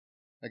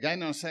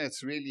Again, I'll say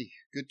it's really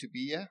good to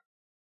be here.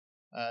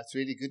 It's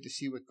really good to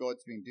see what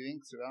God's been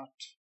doing throughout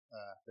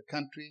the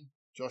country.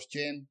 Josh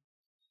Jen,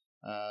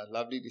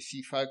 lovely to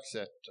see folks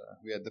that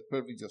we had the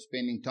privilege of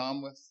spending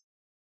time with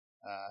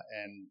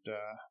and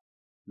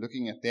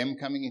looking at them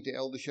coming into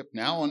eldership,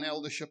 now on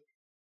eldership.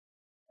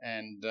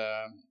 And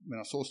when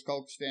I saw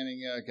Skulk standing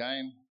here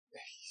again,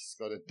 he's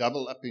got a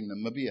double up in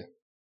Namibia.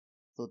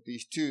 Thought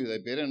these two, they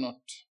better not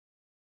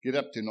get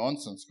up to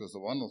nonsense because the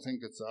one will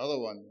think it's the other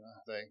one. You know,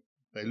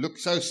 they look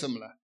so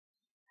similar.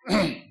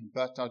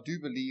 But I do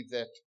believe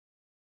that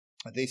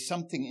there's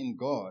something in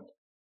God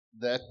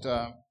that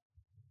I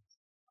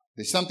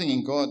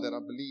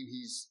believe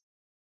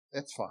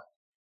that's fine.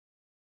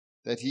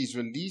 That he's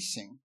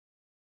releasing.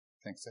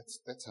 Thanks,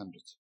 that's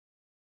hundreds.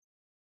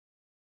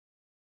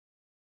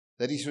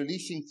 That he's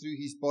releasing through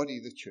his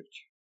body, the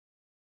church.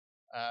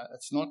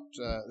 It's not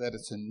that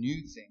it's a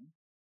new thing,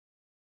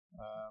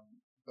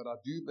 but I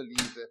do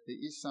believe that there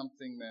is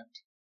something that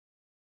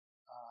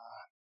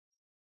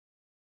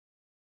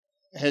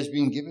has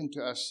been given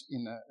to us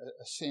in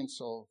a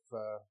sense of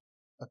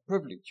a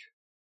privilege.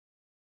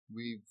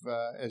 We've,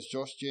 as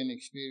Josh Jen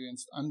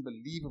experienced,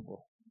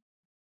 unbelievable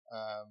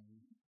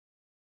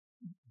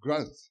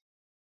growth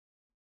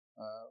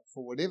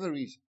for whatever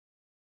reason.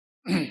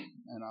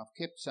 And I've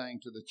kept saying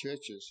to the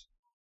churches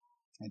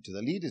and to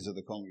the leaders of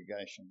the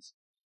congregations,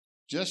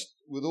 just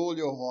with all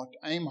your heart,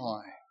 aim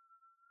high,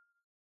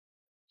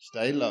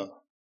 stay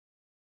low,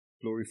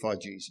 glorify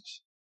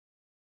Jesus.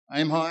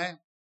 Aim high,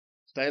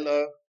 stay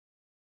low,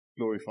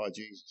 glorify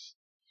Jesus.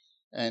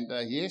 And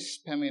yes,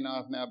 Pammy and I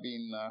have now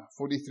been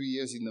 43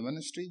 years in the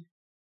ministry,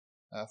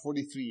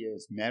 43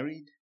 years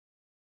married,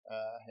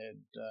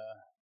 had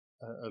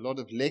a lot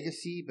of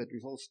legacy, but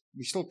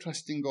we're still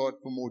trusting God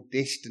for more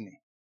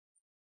destiny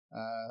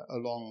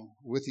along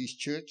with his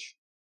church.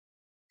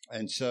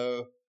 And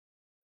so,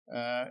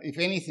 if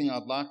anything,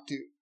 I'd like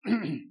to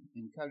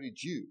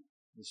encourage you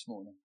this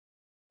morning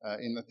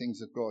in the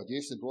things of God.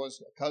 Yes, it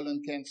was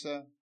colon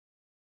cancer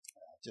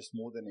just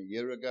more than a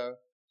year ago.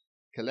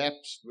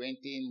 Collapsed, went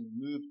in,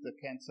 moved the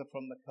cancer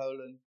from the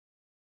colon,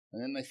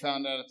 and then they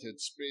found out it had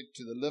spread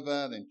to the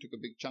liver, then took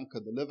a big chunk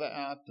of the liver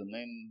out, and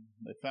then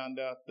they found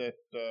out that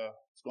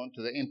it's gone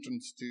to the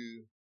entrance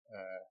to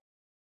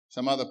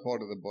some other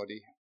part of the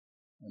body,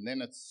 and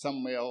then it's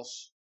somewhere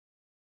else.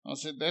 I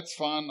said, that's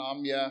fine,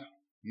 I'm here,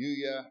 you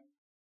here,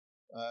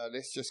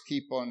 let's just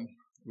keep on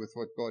with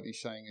what God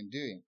is saying and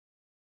doing.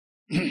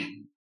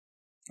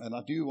 And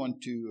I do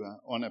want to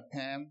honor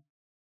Pam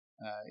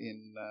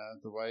in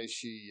the way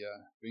she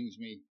brings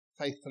me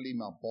faithfully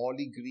my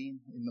barley green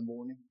in the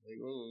morning.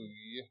 Oh,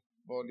 yeah,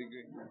 barley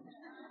green.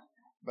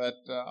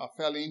 But I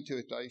fell into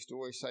it. I used to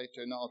always say to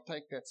her, no, I'll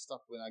take that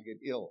stuff when I get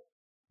ill.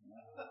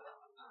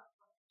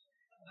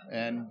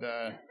 And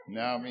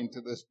now I'm into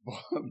this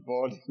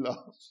barley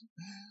loaf.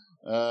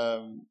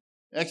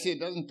 Actually, it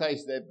doesn't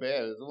taste that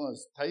bad. It's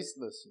almost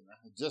tasteless. You know?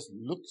 It just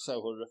looks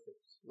so horrific,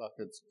 like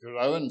it's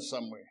growing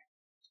somewhere.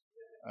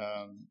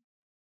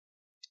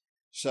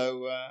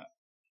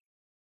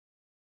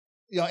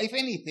 If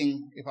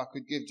anything, if I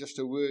could give just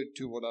a word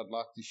to what I'd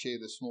like to share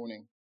this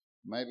morning,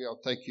 maybe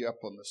I'll take you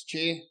up on this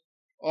chair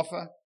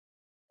offer,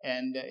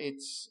 and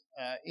it's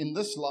in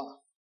this life.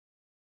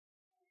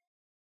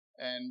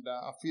 And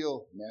I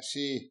feel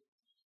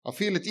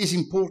it is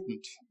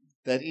important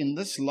that in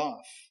this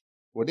life,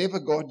 whatever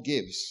God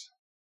gives,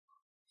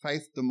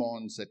 faith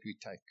demands that we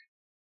take.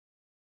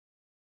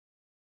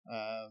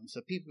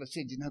 So people have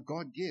said,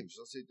 God gives.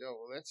 I said, oh,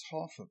 well, that's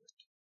half of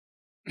it.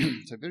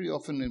 So very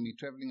often when we're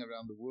traveling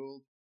around the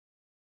world,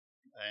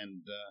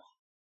 and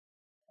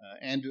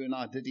Andrew and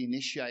I did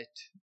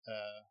initiate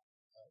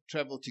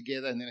travel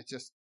together, and then it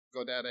just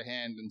got out of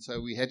hand, and so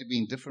we had to be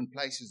in different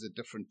places at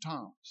different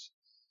times.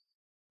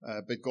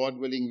 But God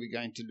willing, we're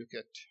going to look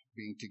at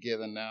being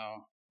together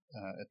now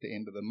at the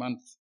end of the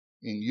month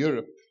in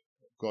Europe,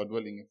 God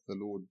willing, if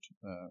the Lord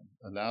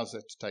allows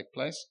that to take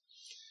place.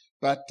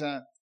 But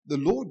the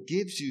Lord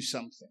gives you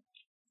something,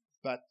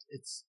 but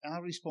it's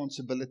our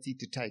responsibility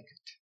to take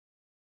it.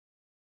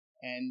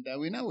 And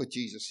we know what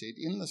Jesus said,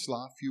 in this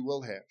life you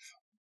will have.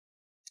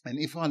 And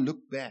if I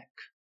look back,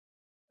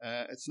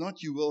 it's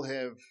not you will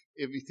have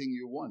everything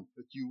you want,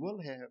 but you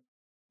will have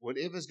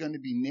whatever's going to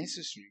be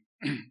necessary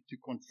to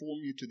conform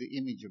you to the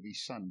image of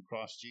his Son,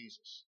 Christ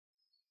Jesus.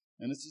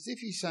 And it's as if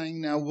he's saying,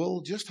 now,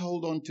 Will, just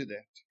hold on to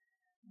that.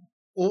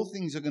 All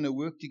things are going to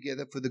work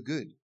together for the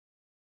good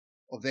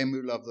of them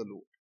who love the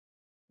Lord.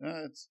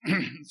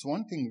 It's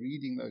one thing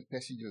reading those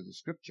passages of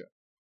Scripture,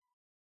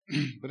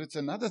 but it's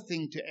another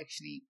thing to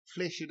actually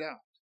flesh it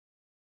out.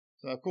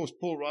 So, of course,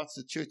 Paul writes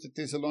to the church at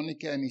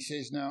Thessalonica, and he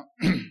says now,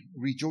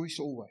 rejoice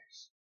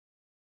always.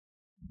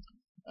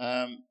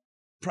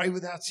 Pray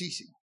without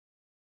ceasing.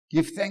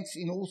 Give thanks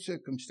in all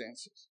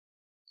circumstances.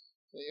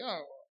 So,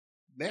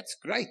 that's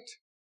great.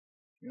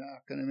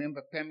 I can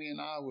remember Pammy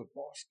and I were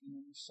basking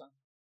in the sun,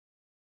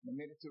 in the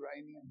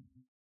Mediterranean,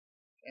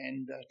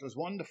 and it was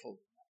wonderful.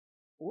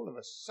 All of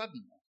a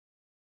sudden, a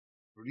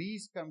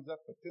breeze comes up,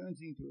 it turns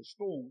into a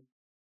storm.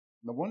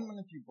 And the one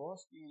minute you're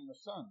basking in the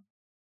sun,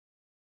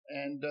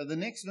 And the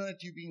next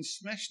minute you've been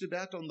smashed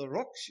about on the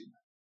rocks.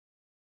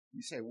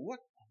 You say, what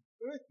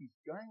on earth is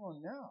going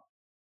on now?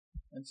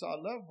 And so I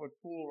love what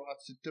Paul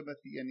writes to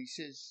Timothy, and he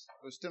says,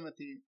 because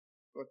Timothy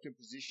got to a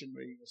position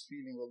where he was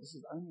feeling, well, this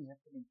is only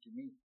happening to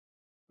me.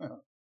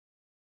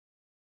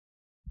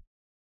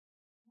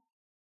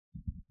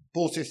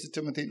 Paul says to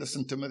Timothy,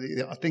 listen,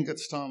 Timothy, I think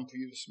it's time for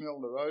you to smell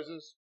the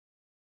roses.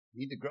 You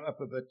need to grow up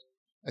a bit.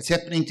 It's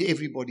happening to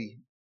everybody,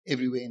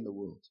 everywhere in the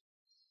world.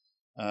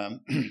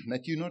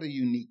 That you're not a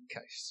unique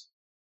case.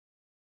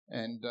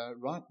 And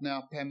right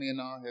now, Pammy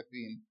and I have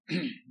been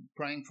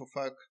praying for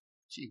folk.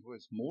 Gee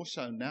whiz, more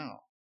so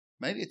now.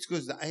 Maybe it's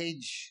because the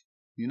age,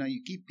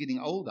 you keep getting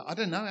older. I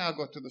don't know how I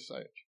got to this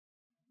age.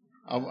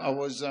 I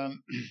was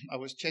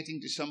chatting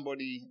to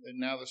somebody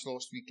now this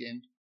last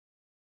weekend,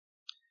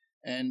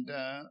 and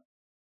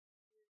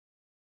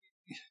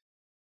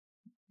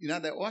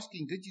they're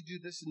asking, did you do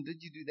this and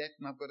did you do that?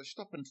 And I've got to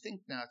stop and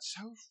think now. It's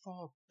so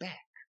far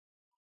back.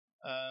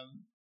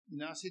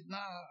 I said, no,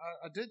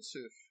 I did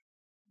surf.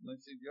 And they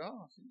said, yeah.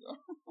 I said, oh,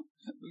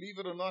 believe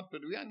it or not,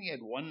 but we only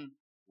had one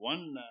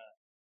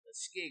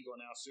skeg on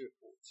our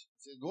surfboards.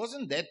 It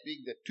wasn't that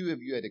big that two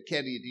of you had to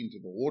carry it into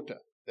the water.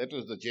 That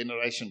was the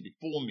generation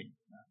before me.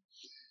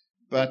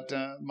 But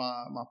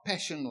my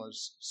passion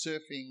was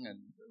surfing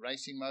and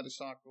racing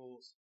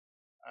motorcycles.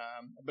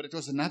 But it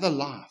was another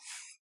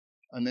life.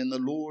 And then the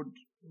Lord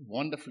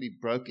wonderfully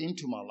broke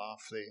into my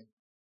life there.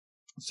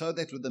 So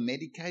that with the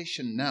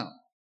medication now,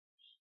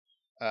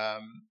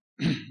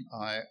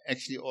 I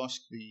actually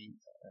asked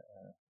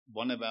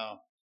one of our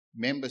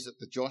members at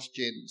the Josh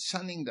Jen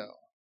Sunningdale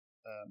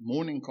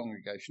morning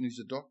congregation, who's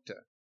a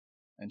doctor,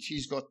 and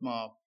she's got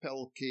my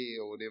PAL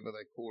care, or whatever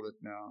they call it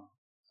now,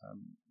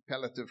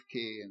 palliative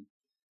care.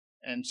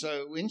 And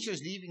so when she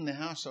was leaving the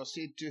house, I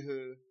said to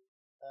her,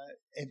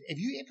 have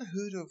you ever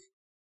heard of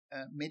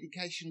a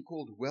medication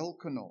called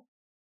Welcanol?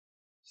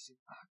 She said,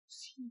 I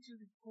seem to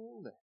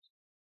recall that.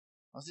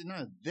 I said,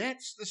 no,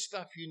 that's the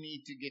stuff you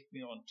need to get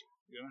me onto.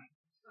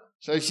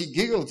 So she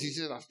giggled. She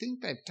said, I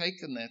think they've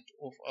taken that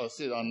off. I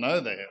said, I know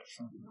they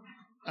have.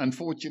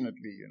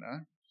 Unfortunately,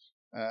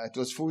 it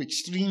was for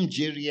extreme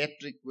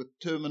geriatric with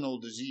terminal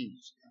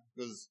disease,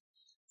 because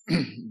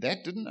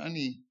that didn't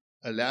only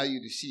allow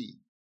you to see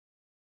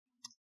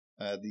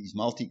these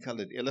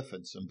multicolored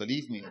elephants, and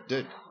believe me, it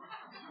did.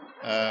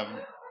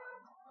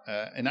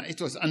 And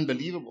it was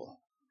unbelievable.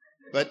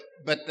 But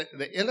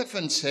the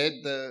elephants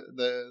had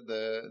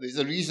there's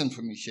a reason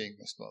for me sharing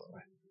this, by the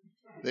way.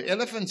 The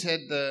elephants had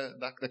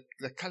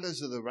the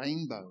colors of the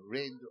rainbow: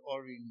 red,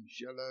 orange,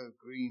 yellow,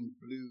 green,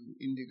 blue,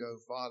 indigo,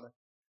 violet.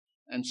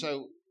 And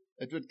so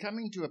it would come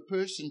into a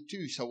person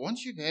too. So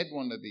once you've had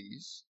one of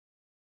these,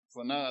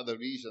 for no other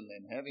reason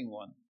than having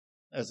one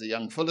as a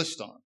young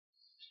Philistine,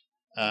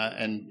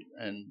 and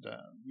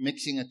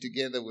mixing it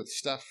together with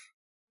stuff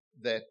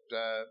that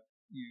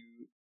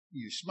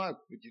you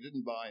smoked but you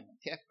didn't buy in a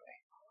cafe.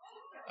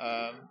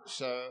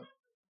 So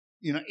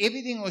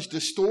everything was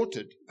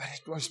distorted, but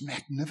it was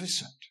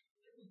magnificent.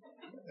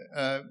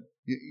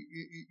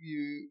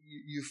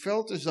 You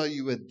felt as though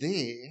you were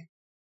there,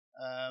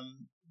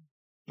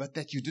 but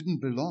that you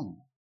didn't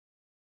belong.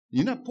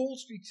 Paul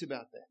speaks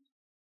about that.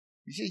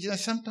 He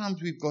says,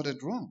 sometimes we've got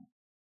it wrong.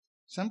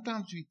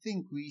 Sometimes we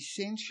think we're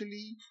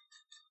essentially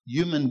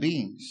human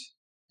beings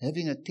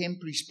having a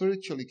temporary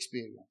spiritual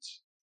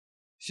experience.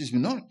 He says, we're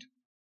not.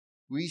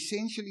 We're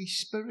essentially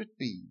spirit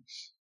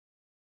beings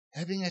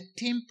having a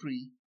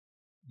temporary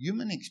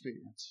human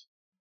experience.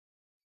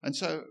 And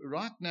so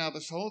right now,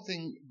 this whole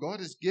thing, God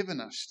has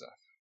given us stuff.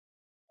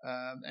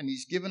 And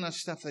He's given us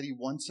stuff that He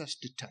wants us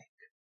to take.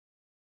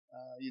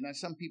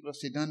 Some people have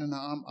said,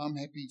 no, I'm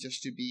happy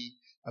just to be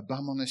a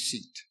bum on a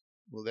seat.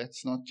 Well,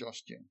 that's not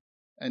Josh Jen.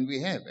 And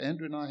we have,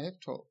 Andrew and I have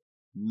told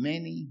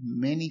many,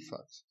 many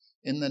folks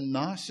in the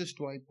nicest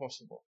way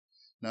possible.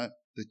 Now,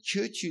 the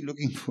church you're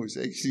looking for is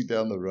actually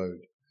down the road.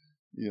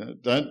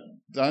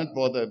 Don't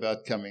bother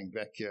about coming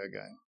back here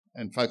again.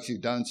 And folks who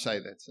don't say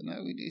that, so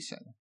no, we do say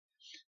that.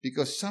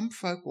 Because some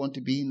folk want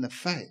to be in the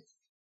faith,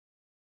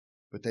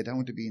 but they don't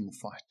want to be in the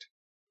fight.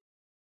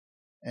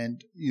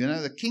 And,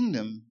 the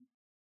kingdom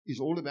is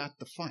all about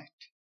the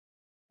fight.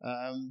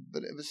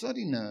 But it's not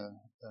in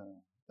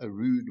a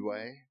rude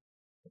way,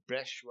 a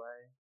brash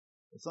way.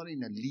 It's not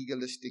in a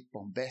legalistic,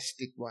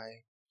 bombastic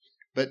way.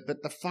 But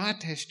the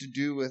fight has to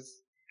do with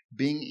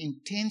being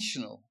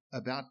intentional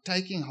about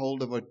taking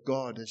hold of what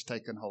God has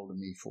taken hold of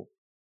me for.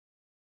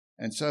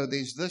 And so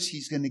there's this,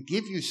 He's going to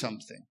give you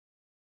something.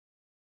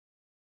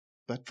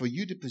 But for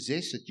you to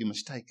possess it, you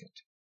must take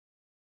it.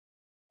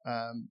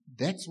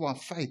 That's why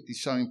faith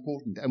is so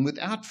important. And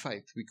without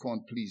faith, we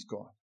can't please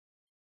God.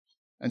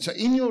 And so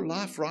in your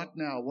life right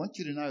now, I want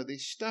you to know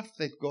there's stuff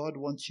that God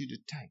wants you to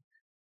take.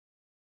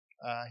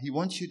 He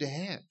wants you to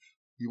have.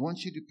 He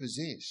wants you to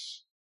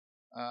possess.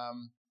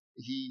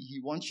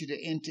 He wants you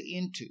to enter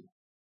into.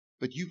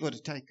 But you've got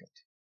to take it.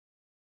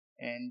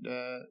 And,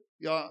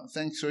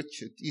 thanks,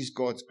 Rich. It is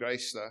God's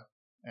grace, though,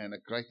 and a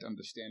great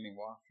understanding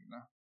wife,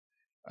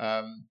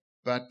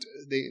 But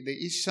there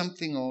is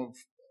something of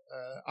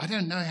I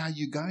don't know how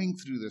you're going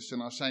through this.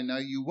 And I say, no,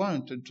 you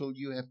won't until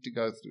you have to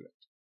go through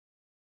it.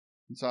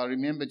 And so I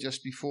remember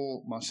just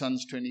before my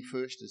son's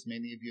 21st, as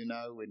many of you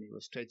know, when he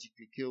was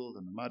tragically killed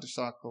on a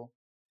motorcycle,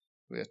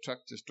 where a truck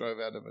just drove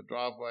out of a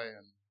driveway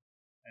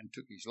and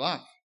took his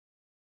life.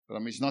 But I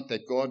mean, it's not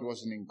that God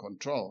wasn't in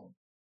control.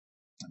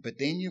 But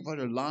then you've got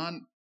to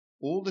line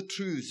all the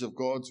truths of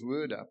God's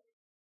word up.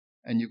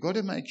 And you've got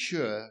to make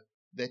sure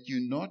that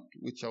you're not,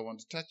 which I want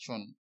to touch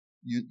on,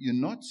 you're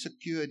not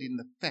secured in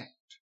the fact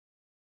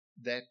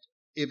that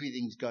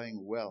everything's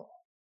going well,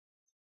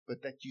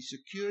 but that you're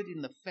secured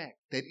in the fact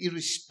that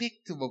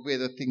irrespective of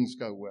whether things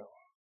go well,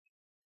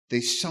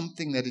 there's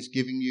something that is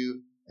giving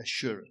you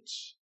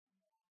assurance.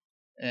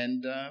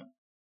 And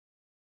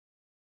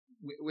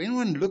when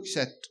one looks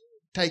at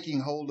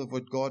taking hold of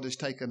what God has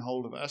taken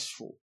hold of us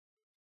for,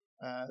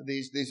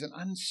 there's an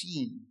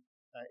unseen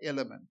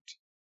element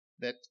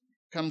that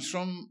comes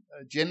from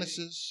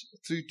Genesis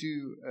through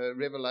to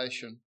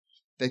Revelation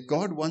that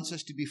God wants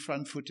us to be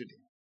front-footed in.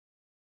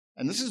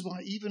 And this is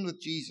why even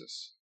with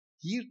Jesus,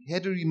 he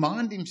had to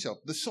remind himself,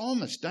 the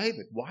psalmist,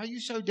 David, why are you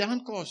so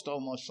downcast, O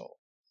my soul?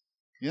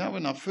 You know,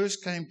 when I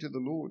first came to the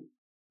Lord,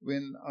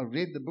 when I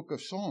read the book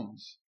of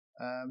Psalms,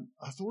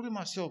 I thought to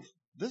myself,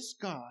 this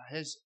guy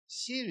has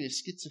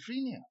serious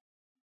schizophrenia.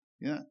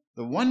 You know,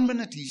 the 1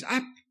 minute he's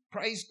up,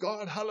 praise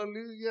God,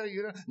 hallelujah,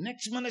 you know,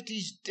 next minute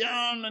he's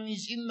down and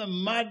he's in the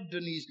mud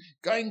and he's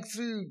going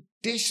through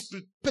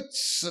desperate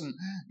pits and,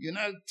 you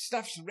know,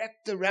 stuff's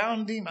wrapped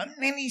around him and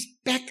then he's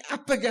back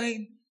up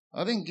again.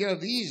 I think, you know,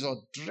 these are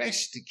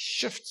drastic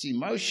shifts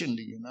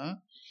emotionally, you know.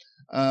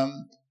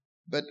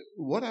 But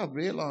what I've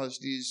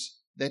realized is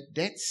that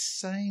that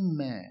same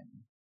man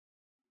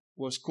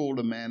was called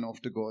a man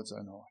after God's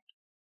own heart.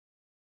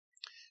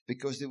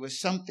 Because there was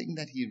something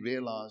that he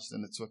realized,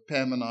 and it's what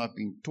Pam and I have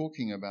been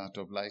talking about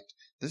of late,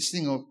 this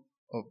thing of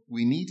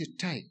we need to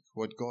take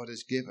what God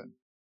has given.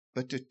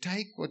 But to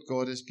take what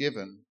God has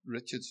given,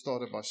 Richard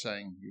started by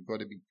saying, you've got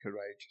to be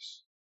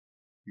courageous.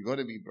 You've got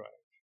to be brave.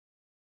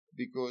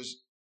 Because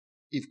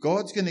if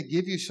God's going to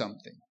give you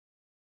something,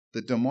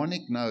 the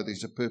demonic know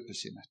there's a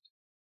purpose in it.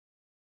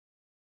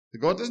 The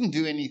God doesn't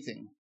do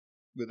anything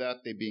without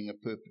there being a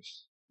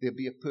purpose. There'll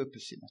be a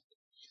purpose in it.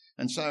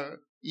 And so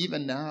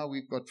even now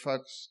we've got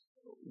folks,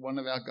 one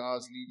of our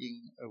guys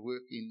leading a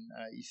work in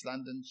East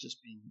London's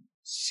just been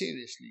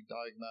seriously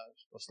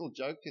diagnosed. I still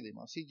joke to them.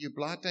 I said, you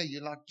blighter,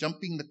 you're like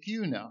jumping the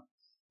queue now.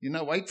 You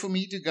know, wait for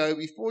me to go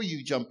before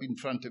you jump in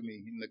front of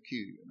me in the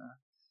queue, you know.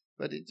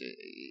 But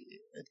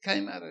it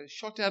came out,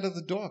 shot out of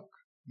the dark.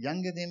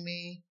 Younger than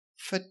me,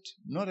 fit,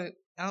 not an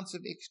ounce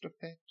of extra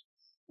fat.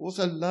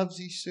 Also loves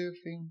his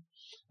surfing.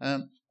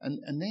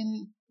 And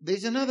then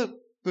there's another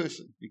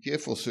person, be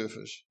careful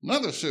surfers,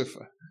 another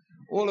surfer,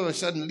 all of a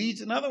sudden leads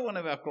another one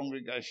of our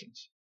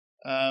congregations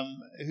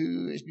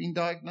who has been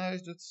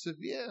diagnosed with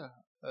severe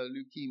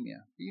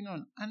leukemia, been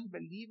on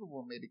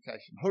unbelievable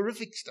medication,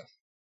 horrific stuff.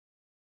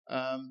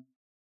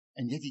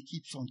 And yet he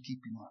keeps on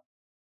keeping on.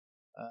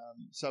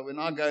 So when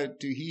I go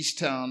to his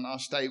town, I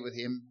stay with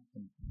him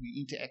and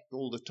we interact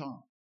all the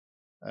time,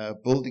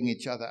 building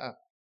each other up.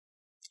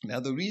 Now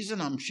the reason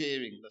I'm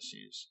sharing this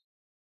is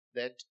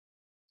that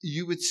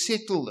you would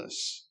settle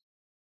this.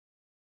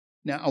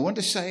 Now I want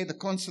to say the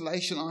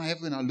consolation I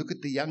have when I look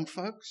at the young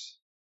folks,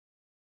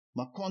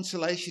 my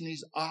consolation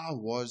is I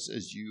was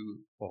as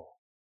you are.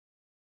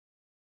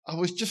 I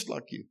was just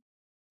like you.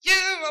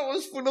 Yeah, I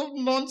was full of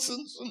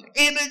nonsense and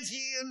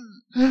energy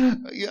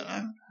and, you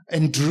know,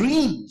 and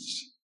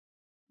dreams.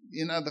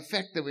 You know, the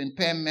fact that when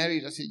Pam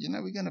married, I said, you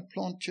know, we're going to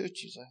plant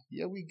churches.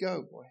 Here we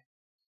go, boy.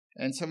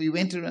 And so we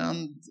went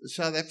around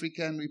South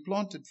Africa and we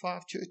planted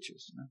 5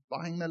 churches, you know,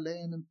 buying the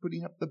land and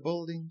putting up the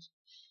buildings.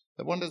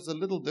 The one that's a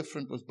little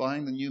different was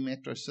buying the new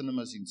Metro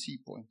cinemas in Sea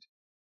Point.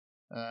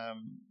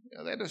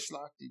 That is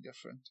slightly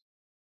different.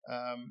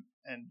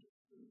 And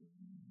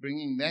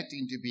bringing that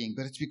into being.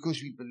 But it's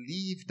because we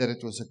believed that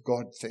it was a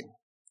God thing.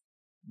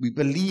 We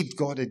believed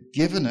God had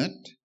given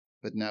it,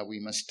 but now we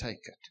must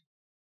take it.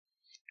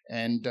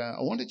 And I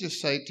want to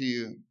just say to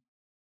you,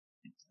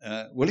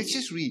 well, let's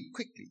just read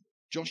quickly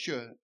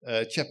Joshua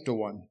chapter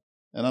 1.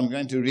 And I'm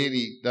going to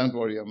really, don't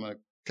worry, I'm going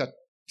to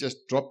just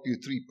drop you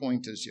 3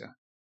 pointers here.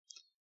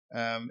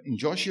 In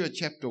Joshua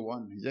chapter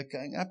 1, is that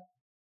going up?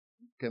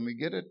 Can we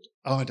get it?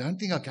 Oh, I don't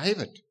think I gave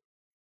it.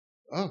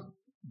 Oh,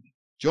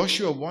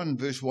 Joshua 1,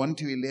 verse 1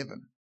 to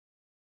 11.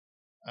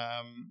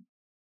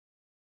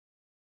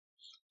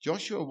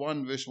 Joshua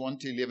 1, verse 1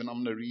 to 11,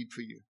 I'm going to read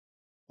for you.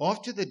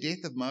 After the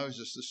death of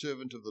Moses, the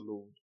servant of the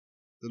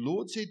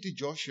Lord said to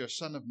Joshua,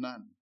 son of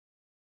Nun,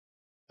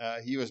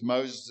 he was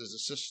Moses'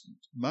 assistant,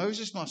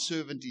 Moses, my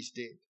servant, is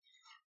dead.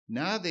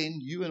 Now then,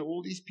 you and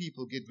all these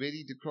people get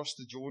ready to cross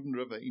the Jordan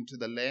River into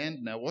the land,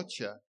 now watch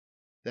here,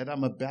 that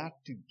I'm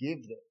about to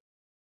give them.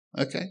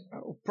 Okay?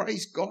 Oh,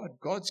 praise God.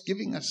 God's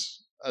giving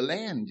us a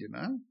land, you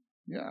know.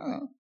 Yeah.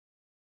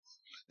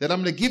 That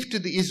I'm going to give to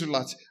the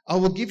Israelites. I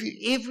will give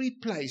you every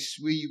place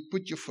where you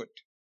put your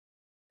foot,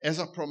 as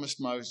I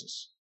promised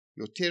Moses.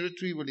 Your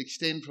territory will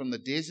extend from the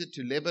desert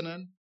to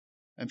Lebanon,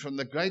 and from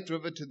the great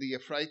river to the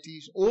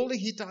Euphrates, all the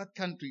Hittite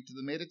country to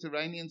the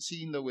Mediterranean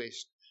Sea in the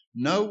west,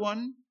 no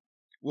one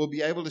will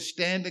be able to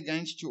stand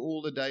against you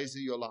all the days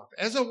of your life.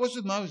 As I was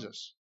with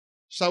Moses,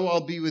 so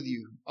I'll be with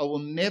you. I will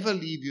never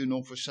leave you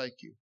nor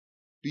forsake you.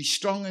 Be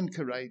strong and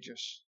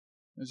courageous.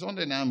 It's on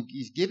there now.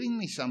 He's giving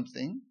me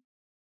something,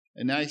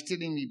 and now he's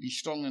telling me be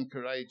strong and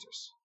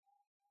courageous.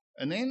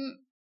 And then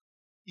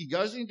he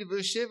goes into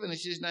verse 7 and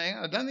says,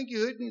 now, I don't think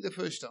you heard me the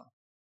first time.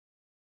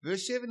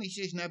 Verse 7, he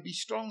says, now be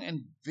strong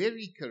and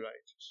very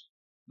courageous.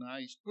 Now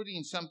he's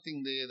putting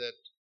something there that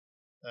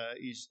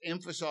is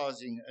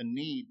emphasizing a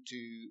need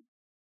to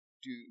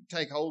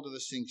take hold of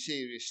this thing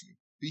seriously.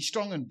 Be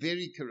strong and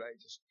very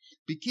courageous.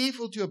 Be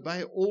careful to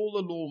obey all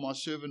the law my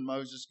servant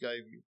Moses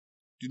gave you.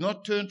 Do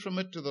not turn from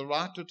it to the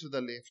right or to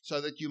the left,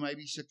 so that you may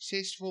be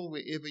successful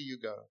wherever you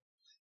go.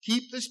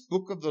 Keep this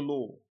book of the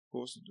law. Of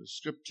course, it was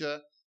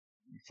scripture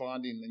we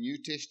find in the New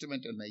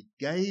Testament, and they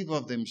gave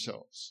of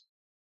themselves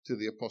to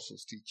the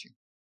apostles' teaching.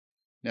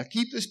 Now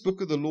keep this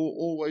book of the law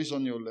always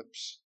on your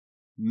lips.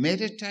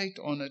 Meditate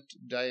on it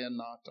day and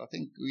night. I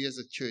think we as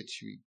a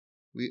church,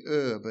 we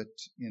err a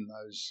bit in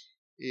those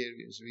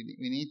areas. We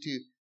need to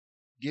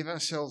give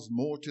ourselves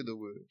more to the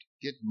Word,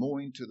 get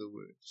more into the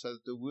Word, so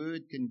that the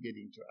Word can get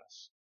into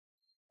us.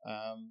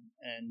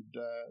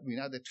 We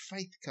know that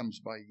faith comes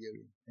by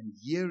hearing, and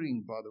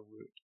hearing by the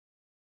Word.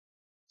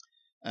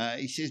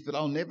 He says, but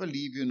I'll never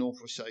leave you nor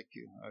forsake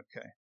you.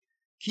 Okay.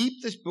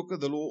 Keep this book of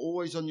the law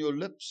always on your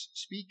lips.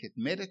 Speak it,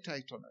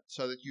 meditate on it,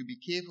 so that you be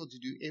careful to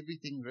do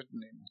everything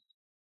written in it.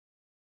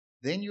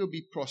 Then you'll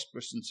be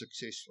prosperous and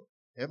successful.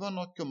 Have I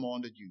not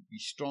commanded you? Be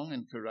strong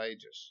and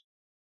courageous.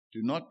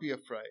 Do not be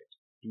afraid.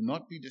 Do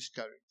not be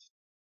discouraged.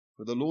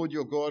 For the Lord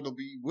your God will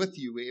be with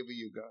you wherever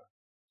you go.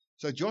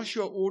 So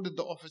Joshua ordered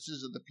the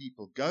officers of the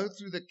people, go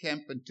through the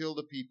camp and tell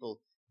the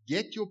people,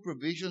 get your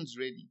provisions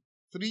ready.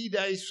 3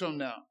 days from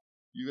now,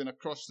 you're going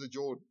to cross the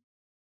Jordan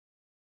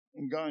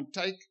and go and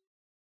take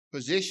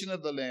possession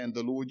of the land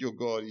the Lord your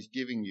God is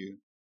giving you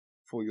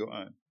for your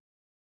own.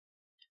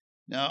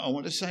 Now, I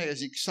want to say,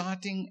 as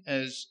exciting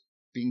as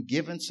being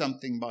given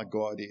something by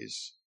God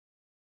is,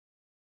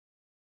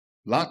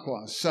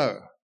 likewise,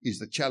 so is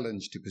the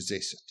challenge to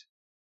possess it.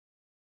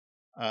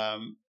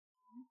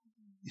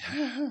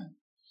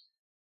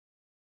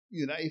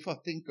 If I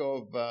think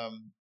of,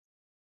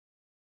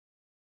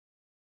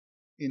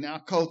 in our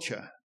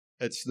culture,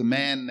 it's the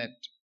man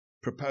that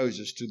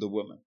proposes to the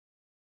woman.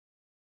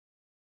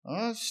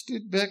 I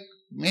stood back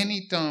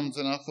many times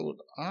and I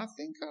thought, I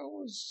think I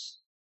was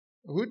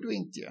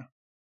hoodwinked here.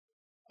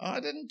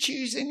 I didn't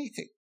choose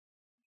anything.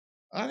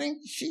 I think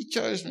she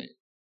chose me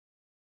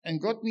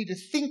and got me to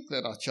think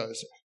that I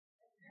chose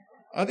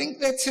her. I think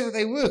that's how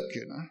they work,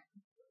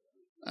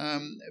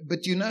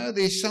 But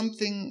there's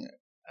something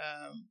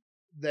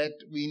that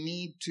we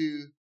need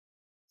to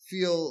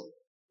feel,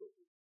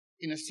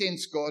 in a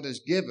sense, God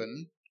has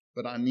given,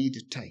 but I need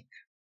to take.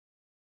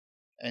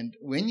 And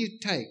when you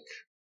take,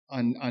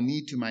 I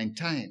need to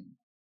maintain.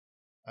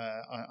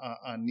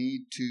 I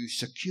need to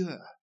secure.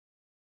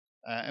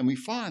 And we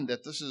find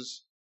that this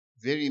is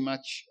very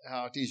much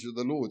how it is with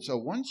the Lord. So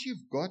once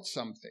you've got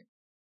something,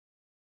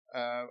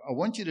 I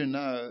want you to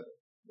know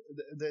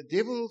the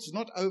devil's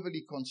not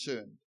overly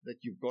concerned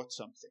that you've got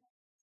something.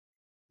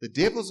 The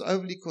devil's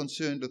overly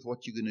concerned with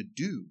what you're going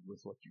to do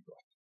with what you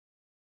got.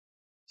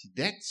 See,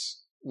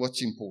 that's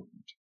what's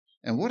important.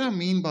 And what I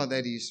mean by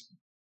that is,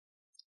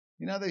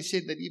 they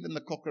said that even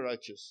the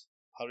cockroaches,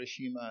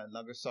 Hiroshima and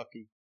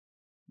Nagasaki,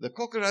 the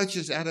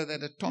cockroaches out of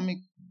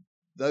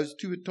those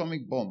 2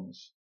 atomic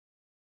bombs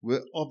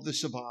were of the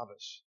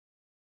survivors.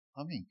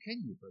 I mean,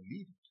 can you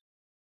believe it?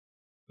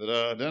 But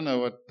I don't know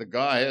what the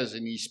guy has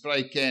in his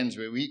spray cans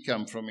where we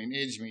come from in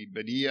Edgemead,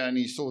 but he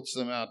only sorts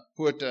them out,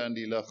 puerta and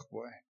die lug,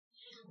 boy,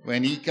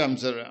 when he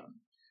comes around.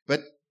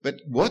 But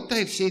what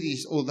they've said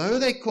is, although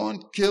they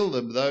can't kill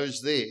them,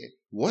 those there,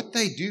 what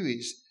they do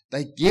is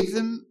they give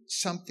them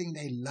something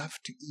they love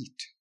to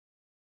eat,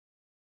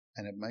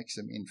 and it makes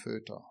them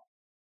infertile.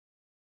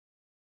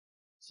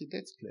 See,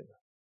 that's clever.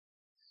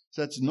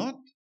 So it's not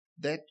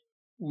that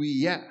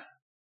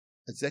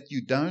it's that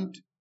you don't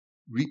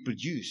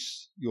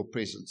reproduce your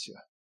presence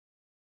here.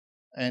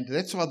 And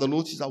that's why the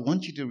Lord says, I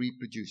want you to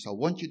reproduce. I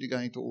want you to go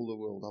into all the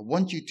world. I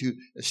want you to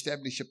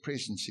establish a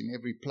presence in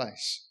every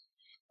place.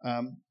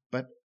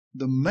 But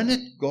the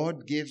minute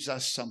God gives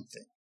us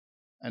something,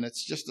 and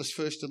it's just this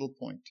first little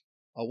point,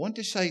 I want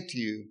to say to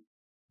you,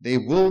 there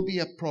will be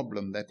a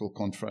problem that will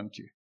confront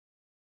you.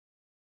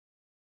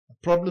 A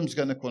problem's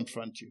going to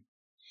confront you.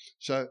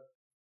 So,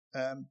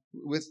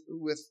 with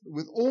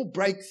all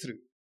breakthrough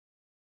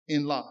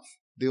in life,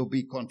 there'll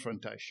be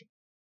confrontation.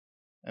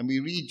 And we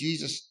read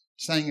Jesus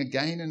saying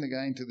again and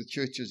again to the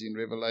churches in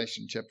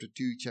Revelation chapter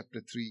 2,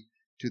 chapter 3,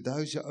 to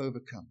those who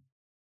overcome.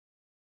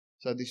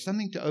 So there's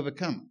something to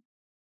overcome.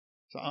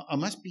 So I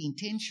must be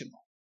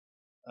intentional.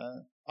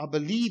 I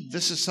believe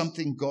this is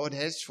something God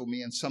has for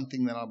me and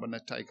something that I'm going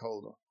to take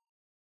hold of.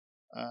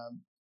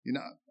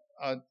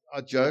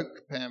 I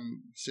joke.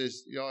 Pam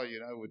says, yeah,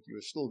 you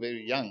were still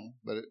very young,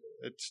 but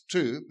it's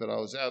true. But I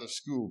was out of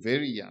school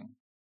very young.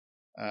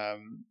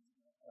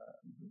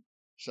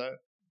 So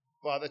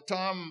by the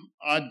time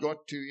I'd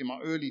got to in my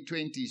early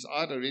 20s,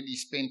 I'd already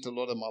spent a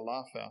lot of my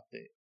life out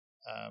there.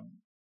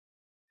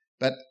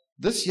 But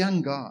this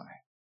young guy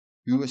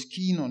who was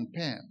keen on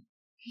Pam,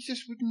 he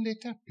just wouldn't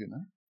let up,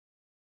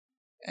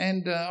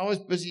 And I was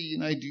busy,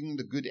 doing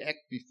the good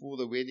act before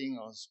the wedding.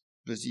 I was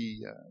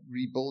busy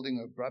rebuilding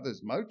her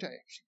brother's motor,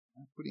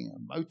 actually, putting a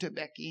motor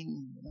back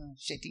in,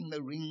 setting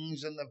the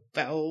rings and the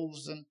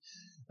valves, and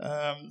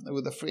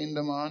with a friend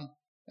of mine.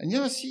 And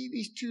I see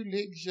these two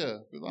legs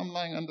here, because I'm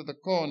lying under the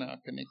car now,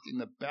 connecting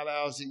the bell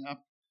housing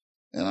up.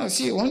 And I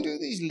see, I wonder who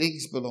these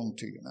legs belong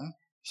to,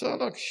 So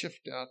I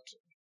shift out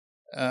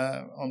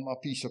on my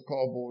piece of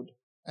cardboard.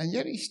 And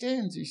here he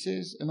stands, he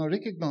says, and I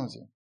recognize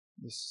him,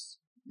 this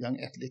young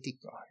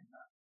athletic guy.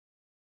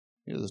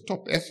 He was a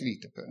top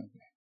athlete, apparently.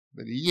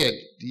 But he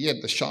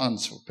had the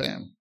shines for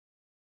Pam.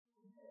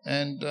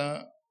 And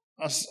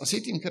I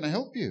said to him, can I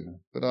help you?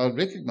 But I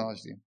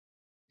recognized him.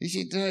 He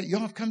said,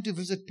 I've come to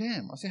visit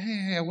Pam. I said,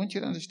 hey, I want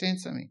you to understand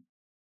something.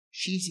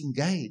 She's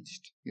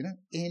engaged,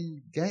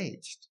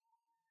 engaged.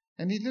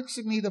 And he looks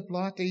at me, the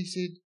blighter, he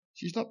said,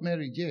 she's not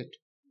married yet.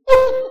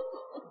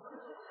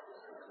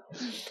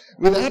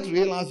 Without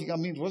realizing,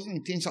 it wasn't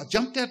intense. I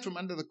jumped out from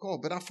under the car,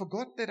 but I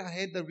forgot that I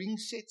had the ring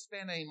set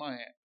spanner in my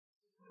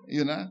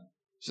hand,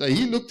 So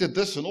he looked at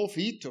this and off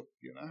he took,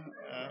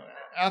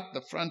 out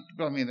the front.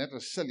 That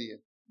was silly.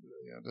 It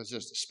was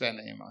just a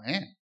spanner in my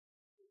hand.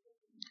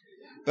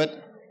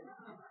 But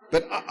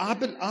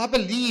I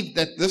believe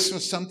that this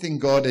was something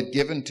God had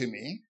given to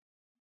me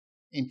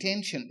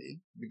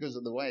intentionally because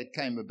of the way it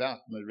came about,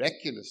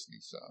 miraculously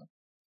so.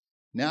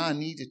 Now I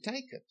need to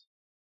take it.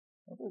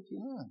 I thought,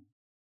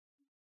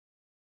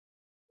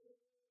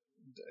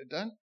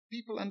 don't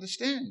people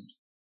understand?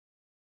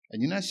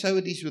 And so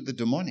it is with the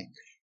demonic.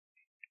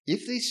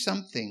 If there's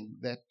something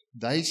that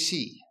they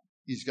see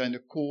is going to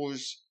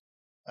cause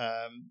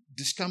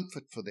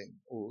discomfort for them,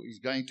 or is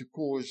going to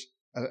cause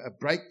a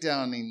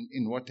breakdown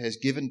in what has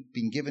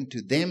been given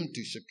to them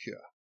to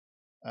secure,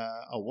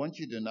 I want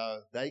you to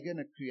know they're going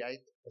to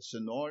create a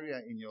scenario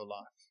in your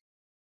life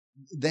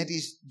that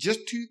is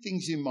just two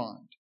things in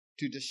mind: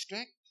 to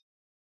distract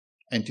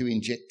and to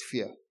inject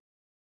fear.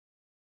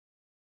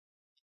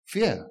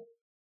 Fear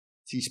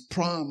is his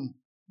prime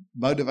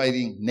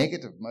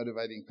negative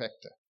motivating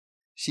factor.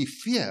 See,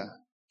 fear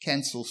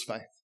cancels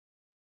faith.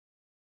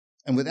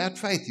 And without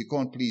faith, you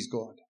can't please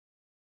God.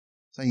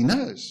 So he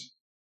knows.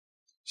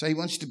 So he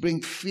wants to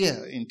bring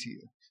fear into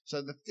you.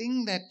 So the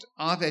thing that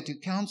I've had to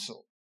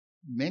counsel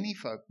many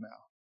folk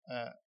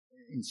now,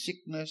 in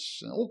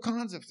sickness and all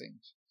kinds of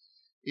things,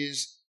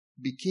 is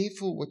be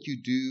careful what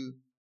you do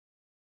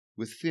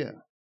with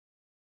fear.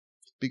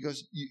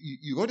 Because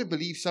you got to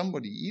believe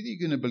somebody. Either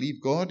you're going to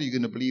believe God or you're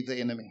going to believe the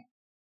enemy.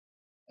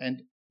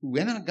 And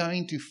when I go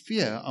into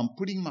fear, I'm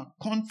putting my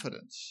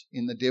confidence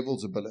in the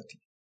devil's ability.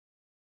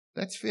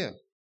 That's fear.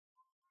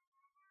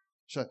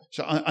 So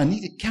I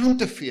need to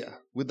counter fear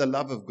with the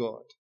love of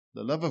God.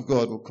 The love of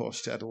God will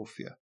cast out all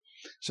fear.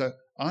 So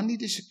I need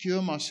to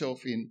secure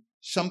myself in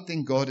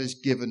something God has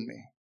given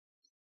me.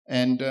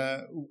 And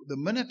the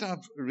minute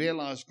I've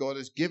realized God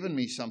has given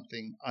me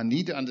something, I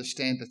need to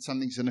understand that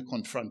something's going to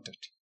confront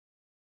it.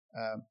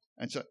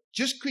 And so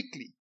just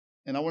quickly,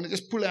 and I want to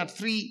just pull out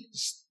 3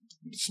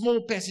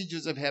 small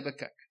passages of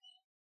Habakkuk.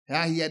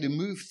 How he had to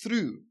move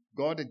through.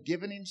 God had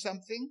given him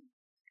something.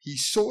 He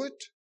saw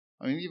it.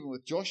 Even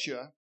with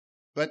Joshua.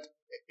 But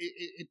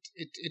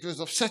it was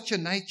of such a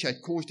nature,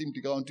 it caused him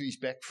to go onto his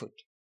back foot.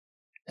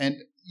 And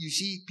you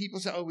see, people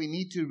say, we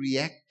need to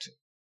react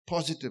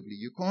positively.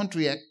 You can't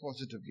react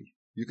positively.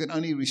 You can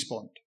only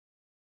respond.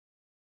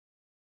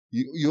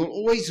 You'll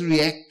always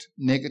react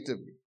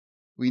negatively.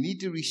 We need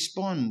to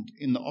respond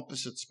in the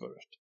opposite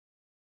spirit.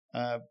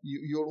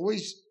 You'll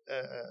always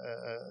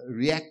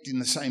react in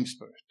the same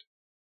spirit.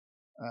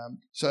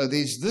 So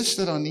there's this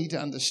that I need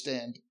to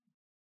understand.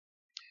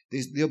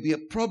 There'll be a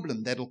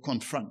problem that'll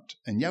confront.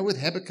 And with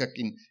Habakkuk,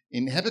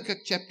 in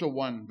Habakkuk chapter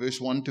 1,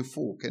 verse 1 to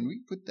 4, can we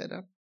put that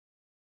up?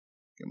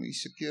 Can we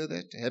secure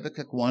that?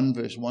 Habakkuk 1,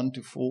 verse 1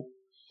 to 4.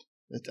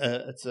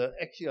 It's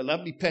actually a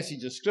lovely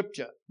passage of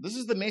scripture. This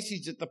is the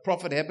message that the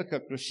prophet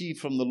Habakkuk received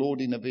from the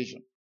Lord in a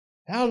vision.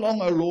 How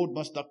long, O Lord,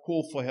 must I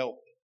call for help?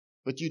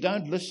 But you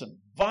don't listen.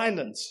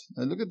 Violence.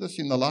 Now look at this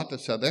in the light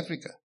of South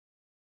Africa.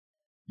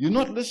 You're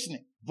not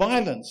listening.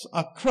 Violence.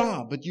 I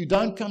cry, but you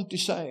don't come to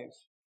save.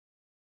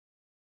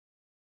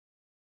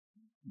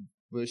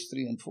 Verse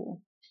 3 and 4.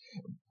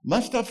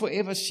 Must I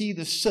forever see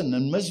the sin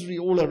and misery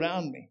all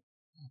around me?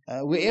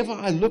 Wherever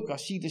I look, I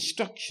see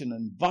destruction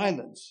and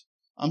violence.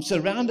 I'm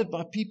surrounded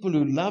by people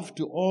who love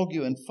to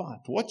argue and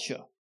fight. Watch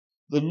her.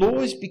 The law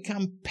has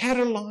become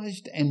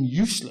paralyzed and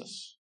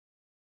useless.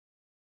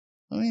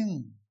 I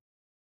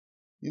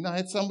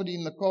had somebody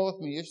in the car with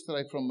me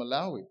yesterday from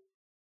Malawi.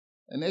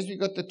 And as we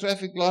got the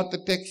traffic light,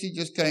 the taxi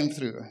just came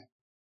through.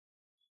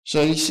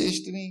 So he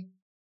says to me,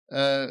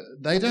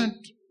 they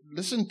don't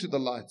listen to the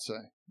lights.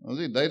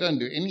 They don't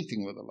do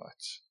anything with the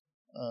lights.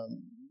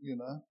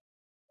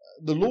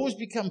 The laws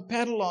become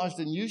paralyzed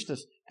and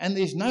useless, and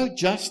there's no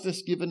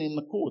justice given in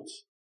the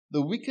courts.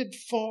 The wicked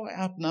far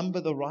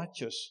outnumber the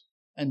righteous,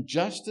 and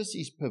justice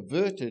is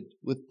perverted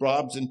with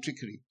bribes and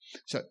trickery.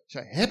 So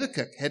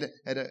Habakkuk had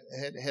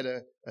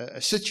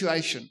a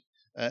situation.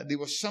 There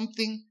was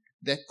something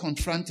that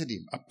confronted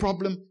him, a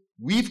problem.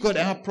 We've got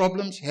our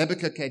problems.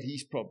 Habakkuk had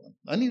his problem.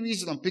 The only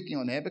reason I'm picking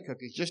on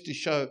Habakkuk is just to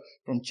show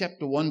from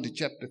chapter 1 to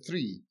chapter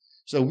 3.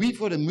 So we've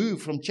got to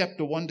move from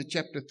chapter 1 to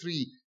chapter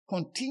 3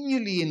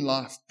 continually in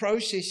life,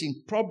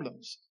 processing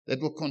problems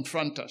that will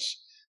confront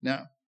us.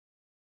 Now,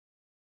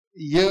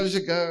 years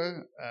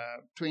ago,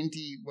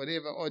 20,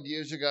 whatever odd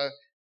years ago,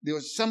 there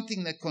was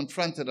something that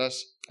confronted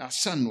us. Our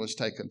son was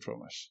taken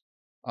from us.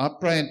 I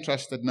pray and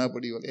trust that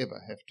nobody will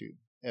ever have to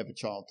have a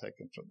child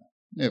taken from them.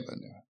 Never.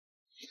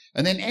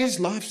 And then as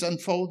life's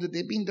unfolded,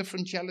 there have been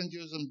different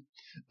challenges and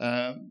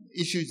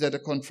issues that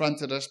have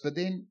confronted us. But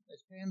then,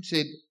 as Pam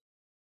said,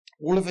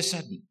 all of a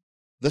sudden,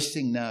 this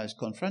thing now has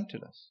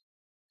confronted us.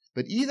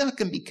 But either I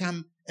can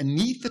become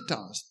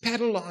anesthetized,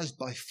 paralyzed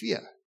by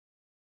fear.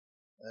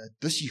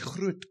 Dis die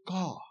groot K.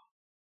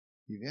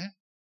 Jy weet?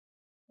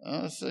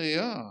 I say,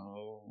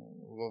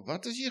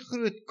 wat is die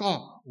groot K?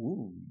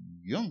 Ooh,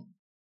 young.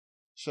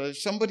 So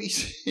somebody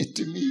said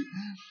to me,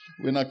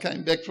 when I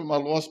came back from my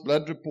last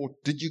blood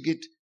report, did you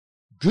get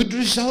good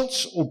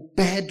results or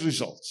bad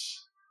results?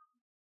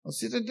 I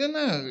said, I don't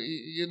know.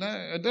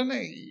 I don't know.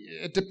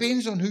 It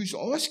depends on who's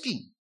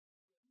asking.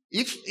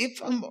 If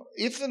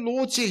the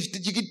Lord says,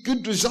 did you get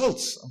good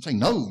results? I'm saying,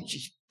 no,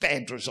 just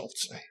bad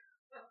results.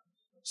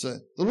 So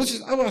the Lord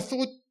says, I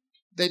thought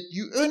that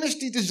you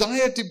earnestly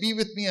desire to be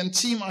with me and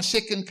see my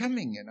second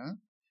coming,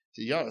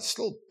 So yeah, it's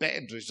still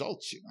bad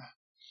results,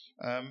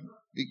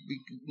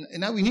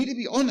 we need to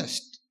be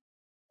honest.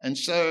 And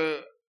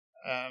so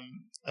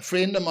a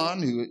friend of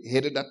mine who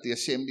headed up the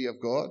Assembly of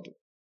God,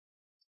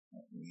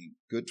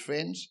 good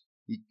friends,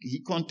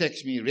 he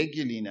contacts me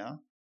regularly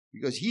now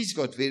because he's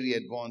got very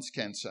advanced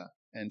cancer.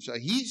 And so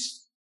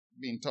he's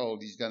been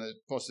told he's going to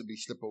possibly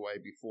slip away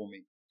before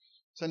me.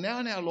 So now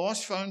in our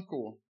last phone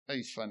call,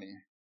 he's funny.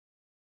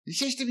 He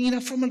says to me,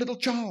 from a little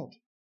child,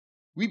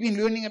 we've been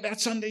learning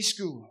about Sunday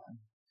school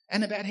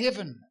and about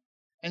heaven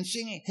and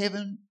singing,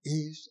 heaven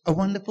is a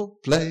wonderful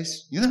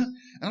place, And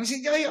I said,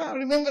 yeah, I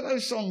remember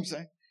those songs.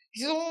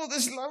 He said,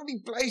 this lovely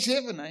place,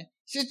 heaven. He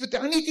says, but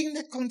the only thing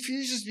that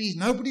confuses me is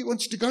nobody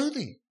wants to go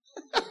there.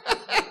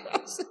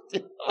 I said,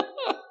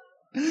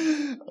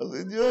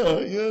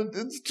 yeah,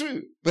 that's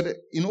true. But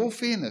in all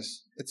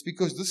fairness, it's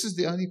because this is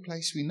the only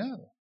place we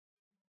know.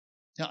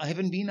 Now, I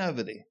haven't been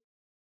over there.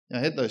 I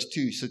had those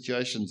two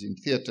situations in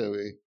theatre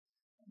where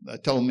they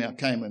told me I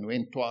came and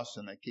went twice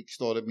and they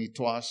kick-started me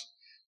twice.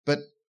 But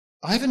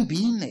I haven't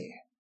been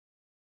there.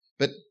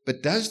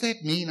 But does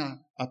that mean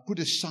I put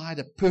aside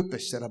a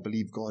purpose that I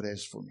believe God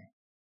has for me?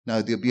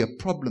 No, there'll be a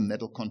problem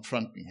that'll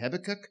confront me.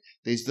 Habakkuk,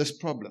 there's this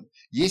problem.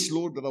 Yes,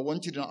 Lord, but I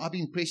want you to know I've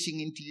been pressing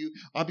into you.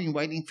 I've been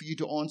waiting for you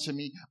to answer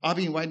me. I've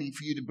been waiting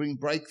for you to bring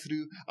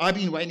breakthrough. I've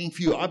been waiting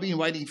for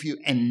you,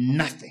 and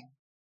nothing.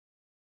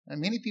 And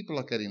many people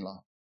like that in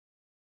life.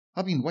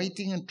 I've been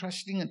waiting and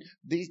trusting, and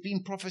there's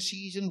been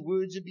prophecies and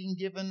words have been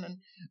given,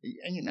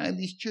 and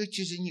these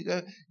churches, and you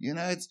go,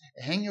 it's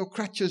hang your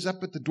crutches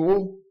up at the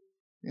door,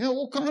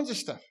 all kinds of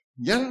stuff.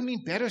 Yeah, I'm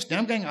embarrassed. Now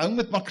I'm going home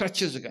with my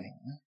crutches again.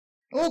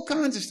 All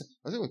kinds of stuff.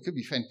 I thought it could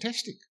be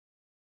fantastic.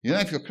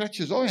 If your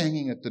crutches are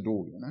hanging at the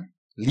door,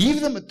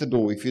 leave them at the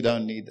door if you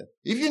don't need them.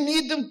 If you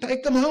need them,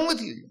 take them home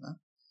with you,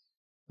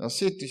 I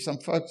said to some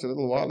folks a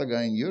little while ago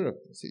in Europe,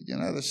 I said,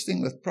 this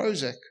thing with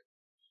Prozac,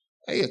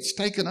 hey, it's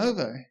taken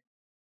over. I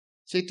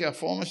said to our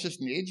pharmacist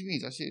in the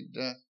Edgemeads, I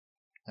said,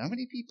 how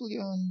many people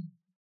are on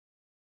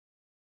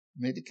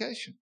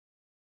medication?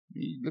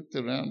 He looked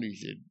around, he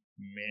said,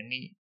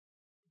 many.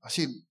 I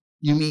said,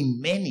 you mean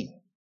many?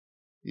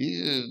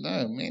 He said,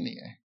 no, many.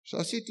 So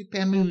I said to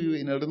Pam, we were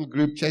in a little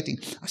group chatting.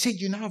 I said,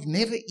 I've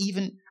never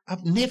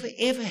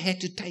ever had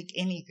to take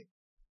anything.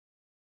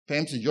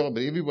 Pam said, yeah,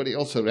 but everybody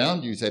else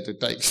around you's had to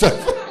take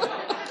stuff.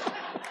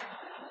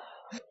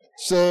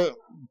 So,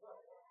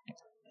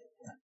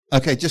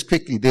 okay, just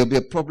quickly, there'll be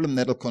a problem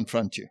that'll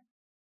confront you.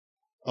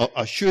 I'll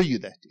assure you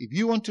that. If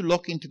you want to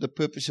lock into the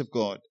purpose of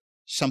God,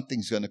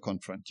 something's going to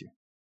confront you.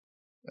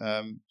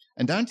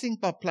 And don't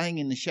think by playing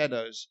in the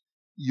shadows,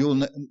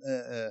 you'll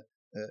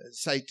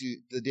say to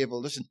the devil,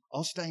 listen,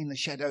 I'll stay in the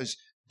shadows.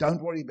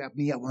 Don't worry about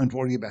me. I won't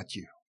worry about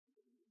you.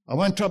 I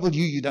won't trouble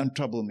you. You don't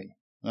trouble me.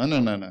 No.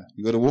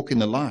 You've got to walk in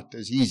the light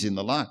as he's in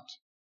the light.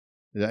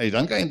 You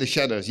don't go in the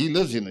shadows. He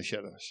lives in the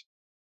shadows.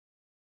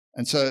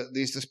 And so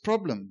there's this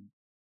problem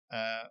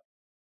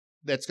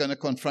that's going to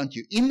confront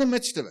you. In the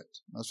midst of it,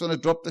 I just want to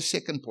drop the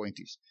second point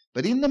is,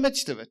 but in the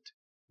midst of it,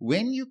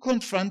 when you're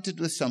confronted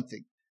with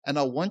something, and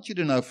I want you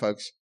to know,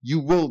 folks, you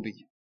will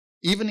be,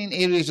 even in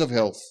areas of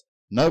health,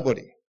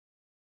 nobody.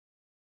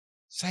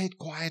 Say it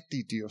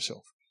quietly to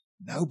yourself.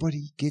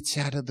 Nobody gets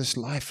out of this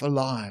life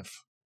alive.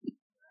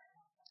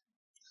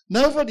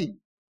 Nobody.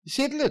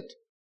 Settle it.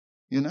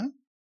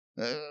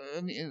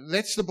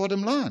 That's the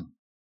bottom line.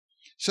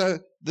 So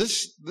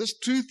this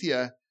truth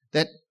here,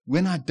 that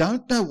when I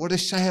don't know what to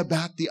say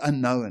about the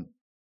unknown,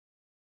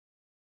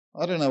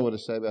 I don't know what to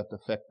say about the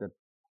fact that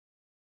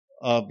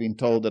I've been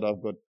told that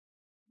I've got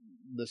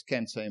this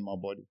cancer in my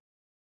body.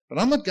 But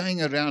I'm not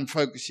going around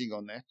focusing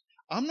on that.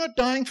 I'm not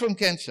dying from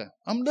cancer.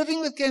 I'm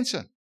living with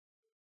cancer.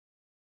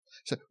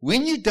 So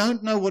when you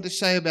don't know what to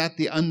say about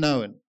the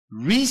unknown,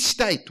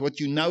 restate what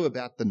you know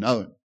about the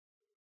known.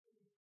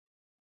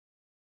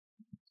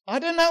 I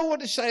don't know what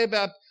to say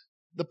about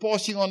the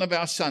passing on of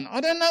our son.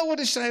 I don't know what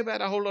to say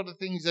about a whole lot of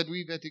things that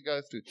we've had to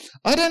go through.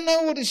 I don't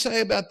know what to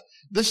say about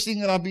this thing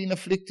that I've been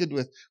afflicted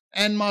with.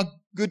 And my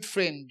good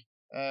friend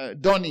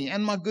Donnie,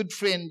 and my good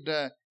friend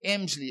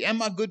Emsley, and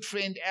my good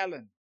friend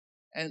Alan.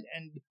 And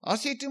I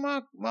said to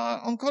my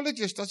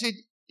oncologist, I said,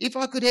 if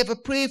I could have a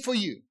prayer for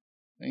you.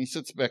 And he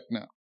sits back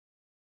now.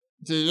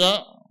 He says,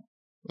 yeah,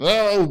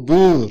 well,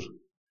 boor.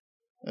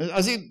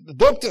 I said,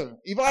 doctor,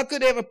 if I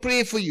could have a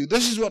prayer for you,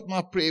 this is what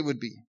my prayer would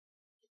be.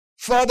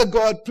 Father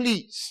God,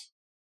 please,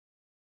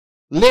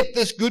 let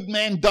this good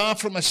man die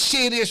from a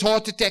serious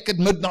heart attack at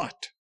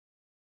midnight,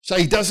 so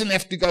he doesn't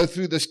have to go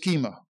through this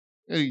chemo.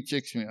 He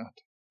checks me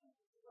out.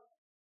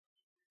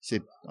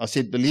 I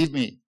said, believe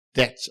me,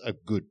 that's a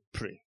good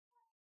prayer.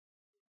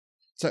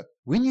 So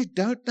when you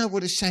don't know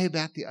what to say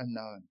about the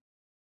unknown,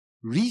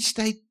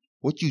 restate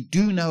what you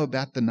do know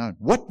about the known.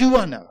 What do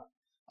I know?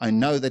 I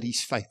know that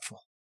He's faithful.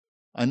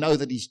 I know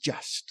that He's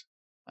just.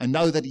 I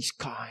know that He's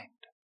kind.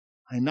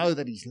 I know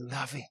that He's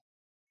loving.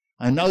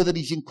 I know that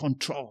He's in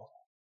control.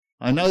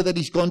 I know that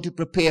He's gone to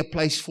prepare a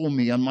place for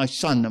me and my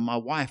son and my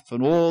wife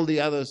and all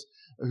the others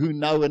who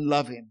know and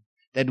love Him.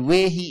 That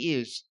where He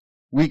is,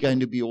 we're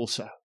going to be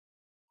also.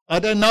 I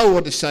don't know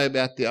what to say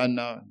about the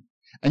unknown.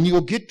 And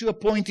you'll get to a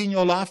point in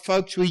your life,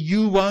 folks, where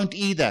you won't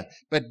either.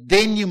 But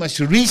then you must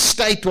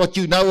restate what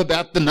you know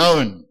about the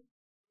known.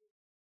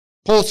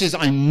 Paul says,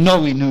 I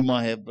know in whom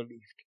I have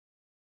believed.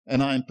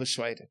 And I am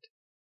persuaded.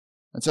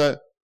 And so,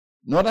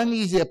 not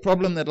only is there a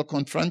problem that will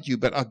confront you,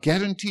 but I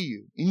guarantee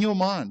you, in your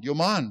mind,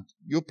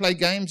 you'll play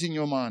games in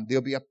your mind.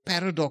 There'll be a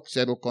paradox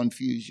that will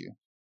confuse you.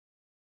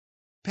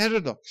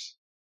 Paradox.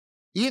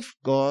 If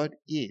God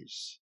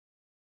is,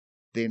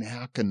 then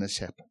how can this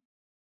happen?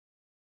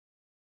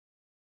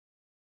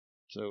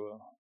 So,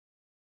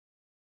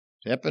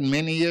 it happened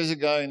many years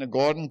ago in a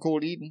garden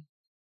called Eden.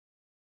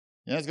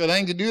 Yeah, it's got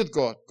nothing to do with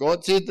God.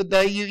 God said the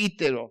day you eat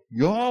thereof.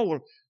 Yeah, well,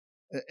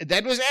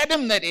 that was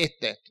Adam that ate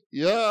that.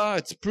 Yeah,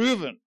 it's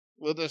proven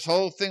with this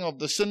whole thing of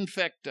the sin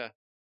factor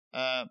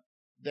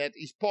that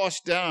is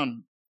passed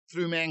down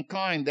through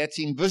mankind that's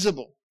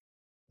invisible.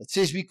 It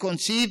says we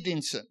conceived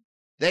in sin.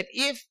 That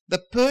if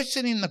the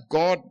person in the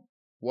garden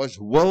was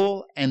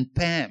Will and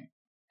Pam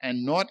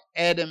and not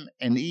Adam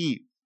and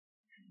Eve,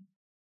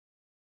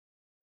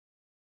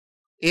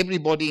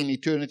 everybody in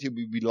eternity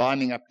will be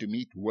lining up to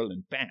meet Will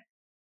and Pam.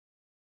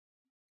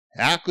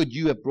 How could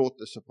you have brought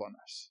this upon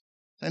us?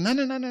 No.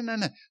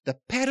 The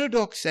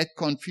paradox that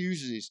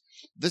confuses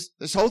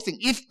this whole thing.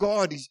 If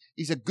God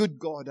is a good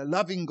God, a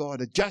loving God,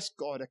 a just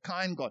God, a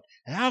kind God,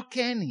 how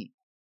can He?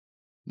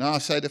 Now I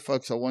say to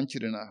folks, I want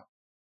you to know,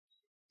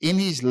 in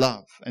His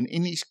love and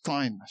in His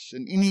kindness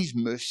and in His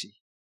mercy,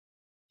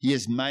 He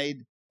has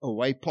made a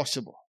way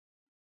possible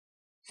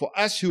for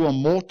us who are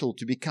mortal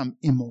to become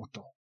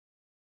immortal.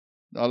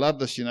 I love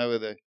this, where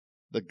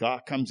the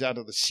guy comes out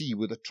of the sea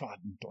with a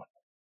trident on.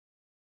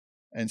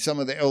 And some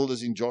of the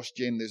elders in Josh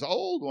Gen, there's an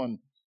old one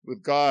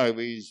with guy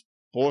where his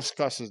horse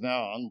cusses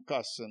now,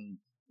 uncuss,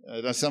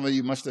 and some of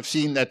you must have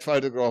seen that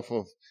photograph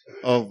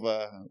of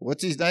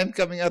what's his name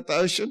coming out the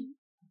ocean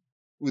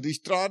with his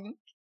trident?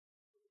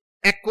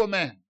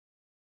 Aquaman.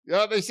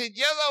 Yeah, they said,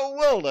 yeah, they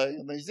will.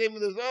 And they said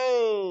with this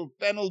old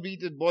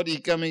panel-beated body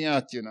coming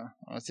out,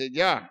 I said,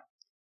 yeah.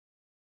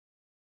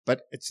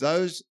 But it's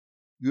those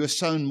who are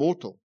sown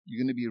mortal.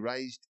 You're going to be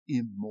raised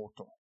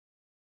immortal.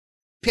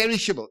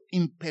 Perishable,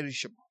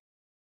 imperishable.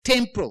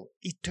 Temporal,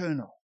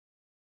 eternal.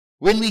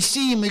 When we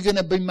see Him, we're going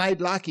to be made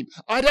like Him.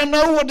 I don't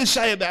know what to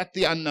say about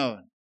the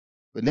unknown.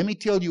 But let me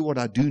tell you what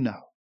I do know.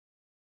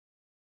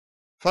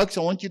 Folks,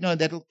 I want you to know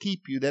that'll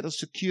keep you, that'll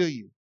secure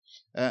you.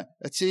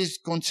 It says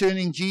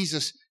concerning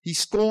Jesus, He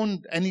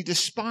scorned and He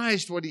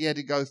despised what He had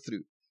to go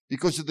through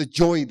because of the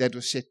joy that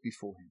was set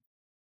before Him.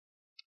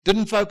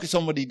 Didn't focus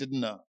on what He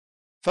didn't know.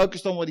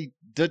 Focused on what He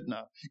did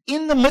know.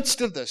 In the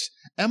midst of this,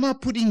 am I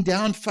putting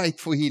down faith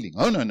for healing?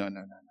 Oh, no.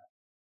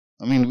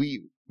 I mean,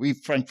 we're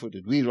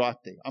front-footed. We're right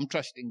there. I'm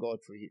trusting God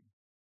for healing.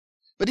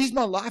 But is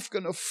my life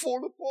going to fall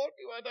apart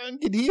if I don't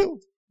get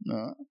healed?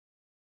 No.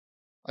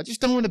 I just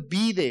don't want to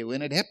be there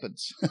when it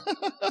happens.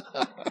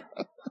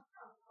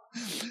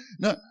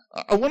 No,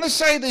 I want to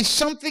say there's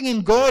something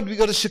in God we've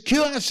got to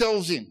secure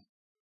ourselves in.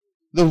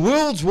 The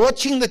world's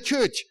watching the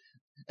church.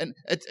 And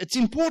it's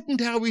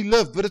important how we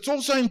live, but it's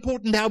also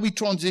important how we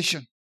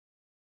transition.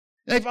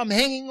 And if I'm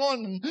hanging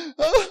on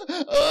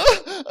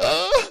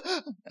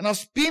and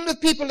I've been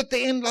with people at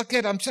the end like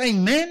that, I'm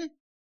saying, man,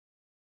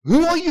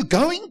 who are you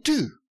going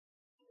to?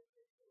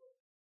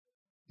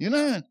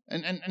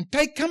 and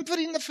take comfort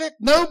in the fact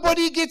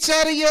nobody gets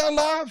out of here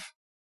alive.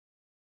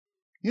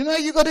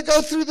 You got to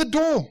go through the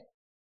door.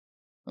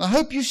 I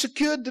hope you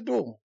secured the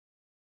door.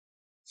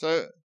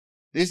 So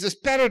there's this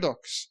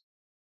paradox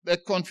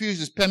that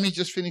confuses. Pammy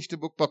just finished a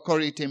book by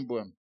Corrie ten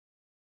Boom.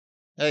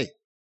 Hey,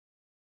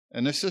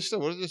 and her sister,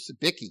 what is this?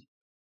 Becky.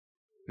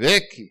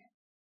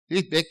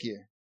 Who's Becky?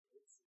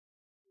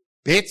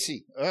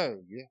 Betsy. Oh,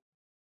 yeah.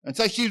 And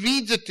so she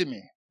reads it to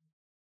me.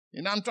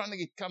 I'm trying to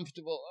get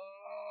comfortable.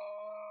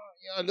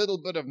 A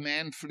little bit of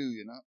man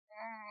flu,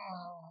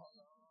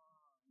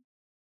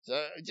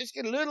 So just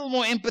get a little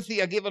more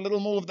empathy. I give a little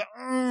more of the,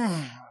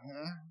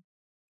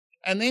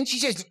 And then she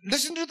says,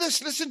 listen to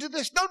this.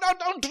 No,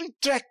 don't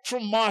retract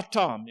from my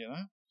time,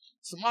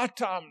 It's my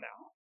time now.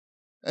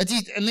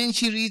 And then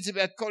she reads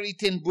about Corrie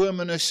ten Boom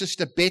and her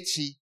sister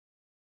Betsy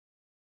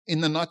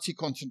in the Nazi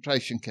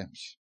concentration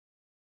camps.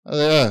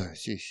 Oh,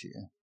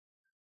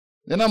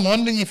 then I'm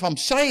wondering if I'm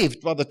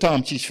saved by the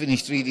time she's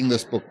finished reading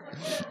this book.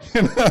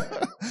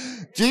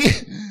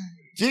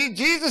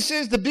 Jesus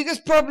says the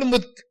biggest problem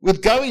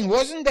with going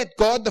wasn't that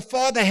God the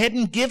Father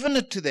hadn't given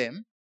it to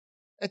them.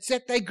 It's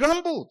that they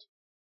grumbled.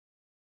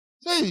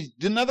 So he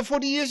did another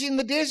 40 years in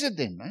the desert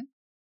then, man.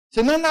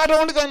 So no, I don't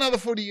want to go another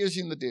 40 years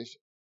in the desert.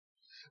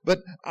 But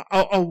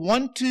I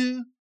want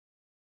to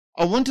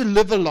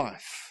live a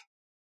life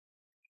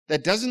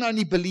that doesn't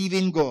only believe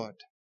in God,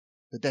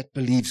 but that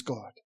believes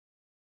God.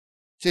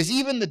 It says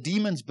even the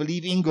demons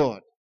believe in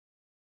God.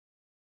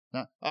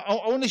 Now,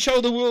 I want to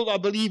show the world I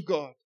believe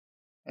God.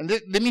 And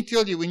let me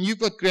tell you, when you've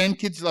got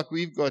grandkids like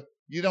we've got,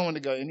 you don't want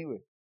to go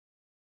anywhere.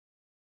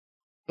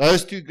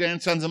 Those two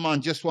grandsons of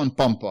mine just want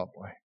Pampa,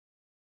 boy.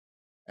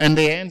 And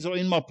their hands are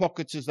in my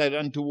pockets as they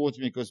run towards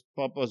me because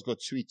Papa's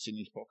got sweets in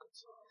his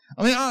pockets.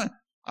 I mean,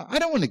 I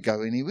don't want to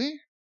go anywhere.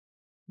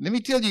 Let me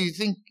tell you, you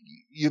think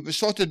you're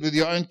besotted with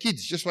your own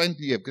kids. Just wait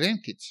until you have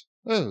grandkids.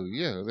 Oh,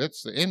 yeah,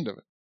 that's the end of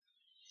it.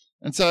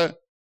 And so,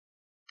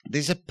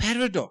 there's a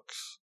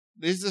paradox.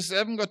 There's this, I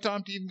haven't got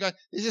time to even go.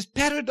 There's this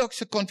paradox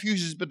that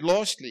confuses, but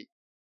lastly,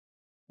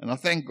 and I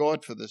thank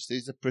God for this,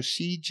 there's a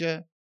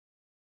procedure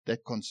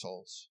that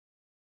consoles.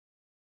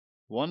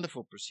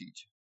 Wonderful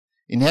procedure.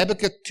 In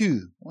Habakkuk 2,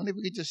 I wonder if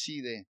we could just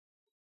see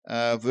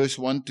there, verse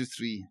 1 to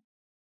 3.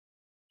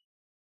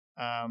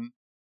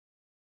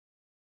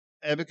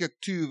 Habakkuk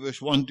 2,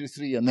 verse 1 to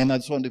 3, and then I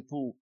just want to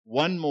pull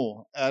one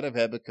more out of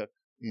Habakkuk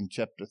in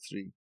chapter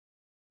 3.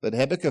 But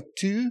Habakkuk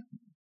 2,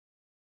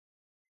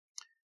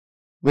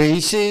 where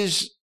he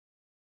says,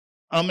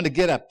 I'm going to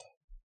get up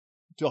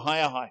to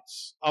higher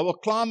heights. I will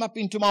climb up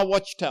into my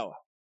watchtower.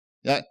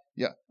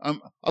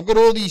 I've got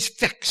all these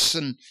facts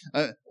and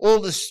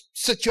all this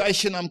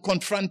situation I'm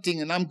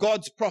confronting, and I'm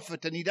God's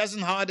prophet, and he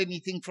doesn't hide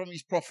anything from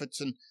his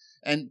prophets.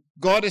 And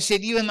God has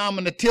said, even though I'm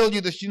going to tell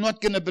you this, you're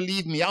not going to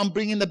believe me. I'm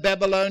bringing the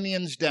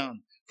Babylonians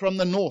down from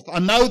the north. I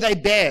know they're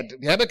bad.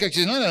 Habakkuk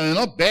says, no, they're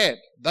not bad.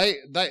 They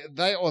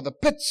are the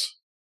pits.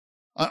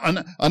 I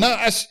know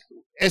us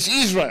as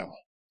Israel.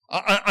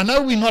 I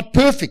know we're not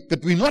perfect,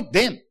 but we're not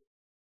them.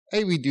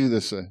 Hey, we do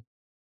this, sir.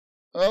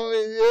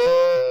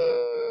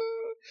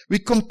 We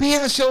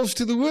compare ourselves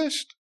to the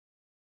worst.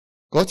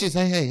 God says,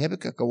 hey,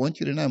 Habakkuk, I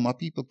want you to know my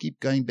people keep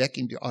going back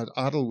into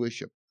idol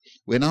worship.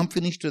 When I'm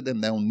finished with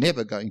them, they'll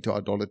never go into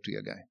idolatry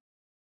again.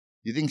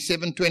 You think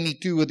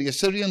 722 with the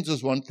Assyrians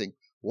is one thing.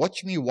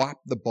 Watch me wipe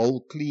the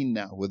bowl clean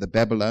now with the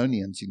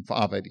Babylonians in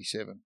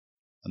 587.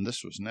 And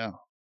this was now.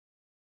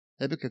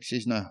 Habakkuk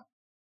says, no.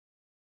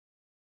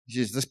 He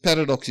says, this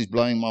paradox is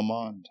blowing my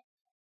mind.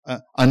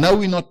 I know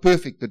we're not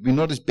perfect, but we're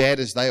not as bad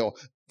as they are.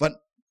 Want,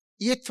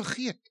 jy het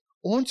vergeet,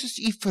 ons is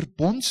die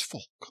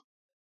verbondsvolk.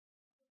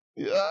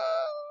 Ja.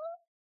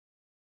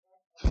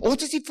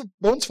 Ons is die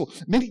verbondsvolk,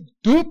 met die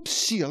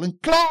doopseel en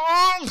klaar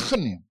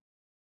aangeneem.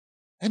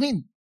 I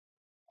mean,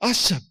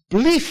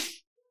 asseblief.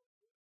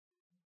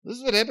 This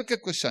is what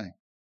Habakkuk was saying.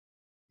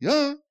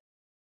 Yeah.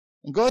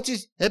 And God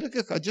says,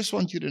 Habakkuk, I just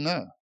want you to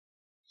know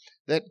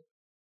that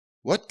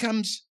what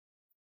comes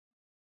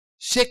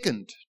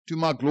second to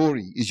my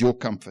glory is your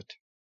comfort.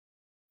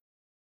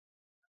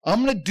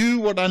 I'm going to do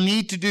what I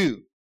need to do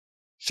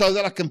so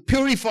that I can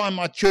purify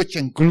my church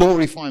and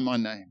glorify my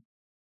name.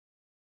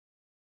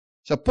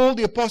 So Paul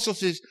the Apostle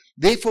says,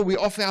 therefore we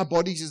offer our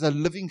bodies as a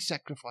living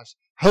sacrifice,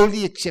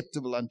 wholly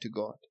acceptable unto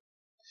God.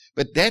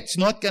 But that's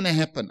not going to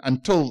happen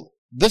until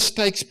this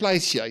takes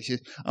place here. He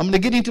says, I'm going to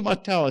get into my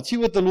tower, see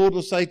what the Lord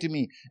will say to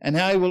me and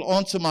how he will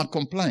answer my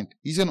complaint.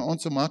 He's going to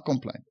answer my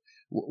complaint.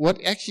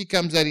 What actually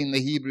comes out in the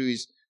Hebrew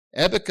is,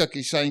 Habakkuk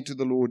is saying to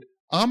the Lord,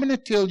 I'm going to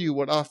tell you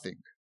what I think.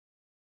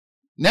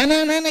 No,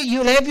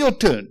 you'll have your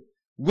turn.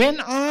 When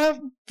I've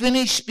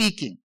finished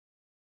speaking,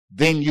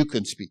 then you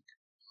can speak.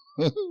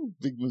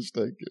 Big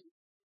mistake.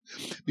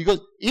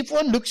 Because if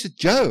one looks at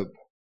Job,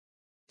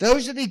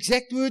 those are the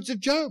exact words of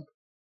Job.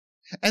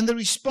 And the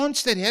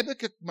response that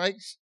Habakkuk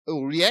makes,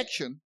 or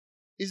reaction,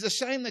 is the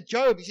same that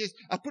Job. He says,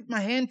 I put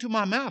my hand to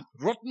my mouth.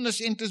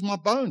 Rottenness enters my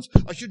bones.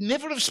 I should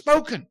never have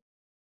spoken.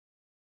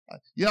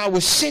 I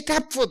was set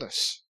up for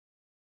this.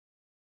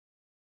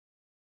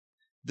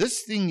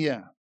 This thing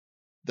here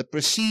the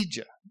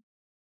procedure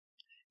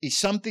is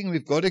something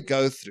we've got to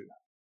go through.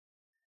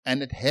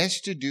 And it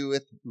has to do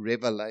with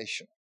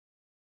revelation.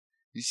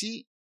 You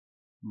see,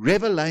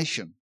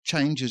 revelation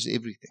changes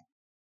everything.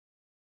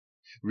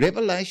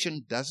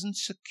 Revelation doesn't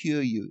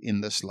secure you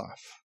in this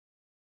life.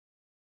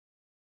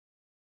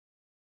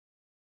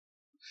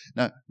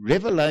 Now,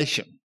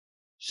 revelation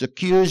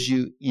secures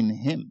you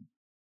in Him,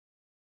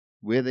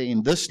 whether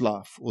in this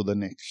life or the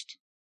next.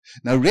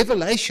 Now,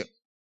 revelation,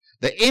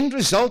 the end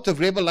result of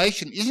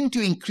revelation isn't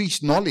to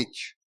increase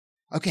knowledge.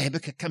 Okay,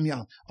 Habakkuk, come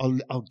here. I'll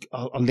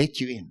let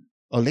you in.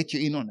 I'll let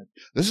you in on it.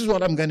 This is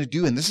what I'm going to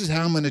do, and this is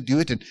how I'm going to do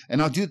it, and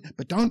I'll do it.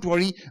 But don't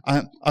worry,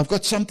 I've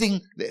got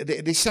something.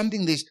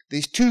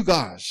 There's two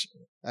guys,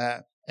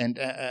 and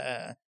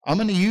I'm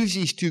going to use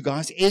these two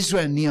guys,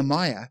 Ezra and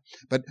Nehemiah.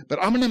 But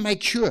I'm going to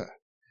make sure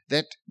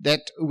that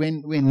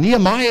when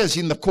Nehemiah is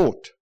in the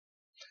court,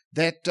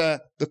 that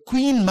the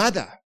Queen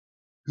Mother,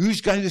 who's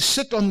going to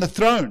sit on the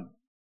throne,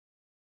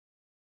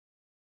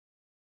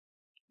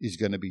 is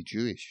going to be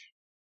Jewish.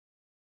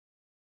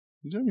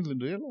 You don't even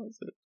realize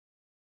that.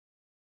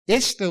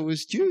 Esther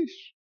was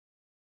Jewish.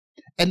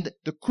 And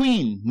the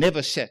queen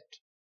never sat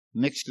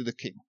next to the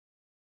king.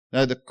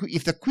 Now,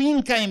 if the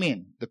queen came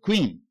in,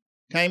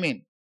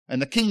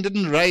 and the king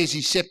didn't raise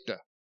his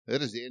scepter,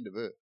 that is the end of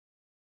her.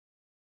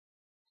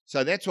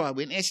 So that's why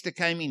when Esther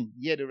came in,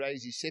 he had to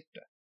raise his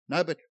scepter.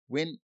 No, but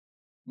when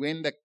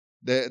the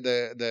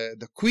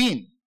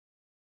queen,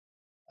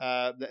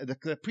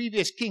 the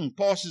previous king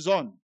passes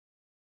on,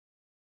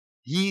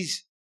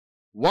 his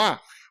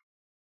wife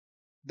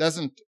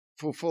doesn't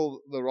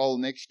fulfill the role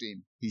next to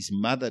him. His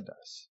mother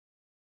does.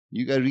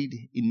 You go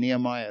read in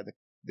Nehemiah,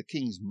 the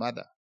king's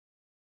mother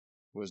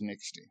was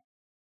next to him.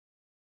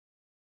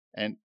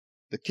 And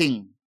the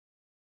king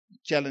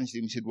challenged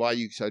him, said, why are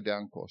you so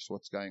downcast?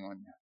 What's going on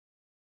here?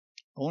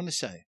 I want to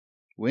say,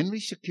 when we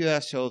secure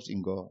ourselves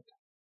in God,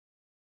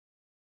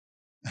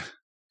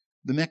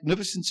 the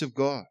magnificence of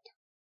God.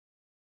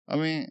 I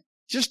mean,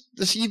 just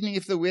this evening,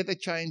 if the weather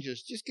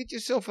changes, just get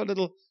yourself a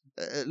little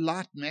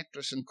light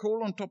mattress and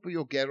crawl on top of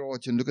your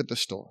garage and look at the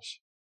stars.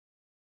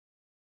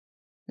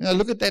 You know,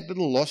 look at that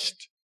little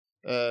lost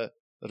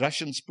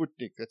Russian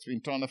Sputnik that's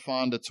been trying to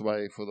find its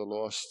way for the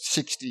last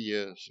 60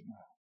 years.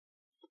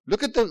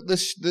 Look at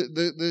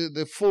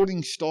the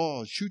falling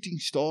stars, shooting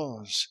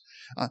stars.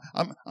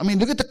 I mean,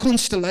 look at the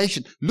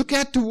constellation. Look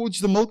out towards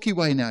the Milky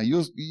Way now.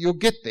 You'll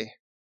get there.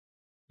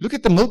 Look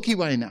at the Milky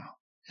Way now.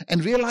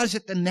 And realize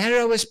that the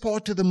narrowest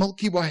part of the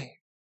Milky Way,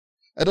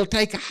 it'll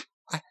take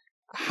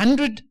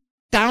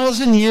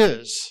 100,000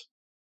 years.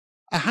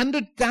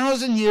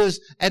 100,000 years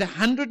at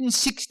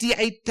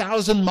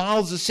 168,000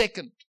 miles a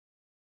second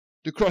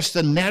to cross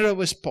the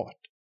narrowest part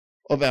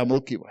of our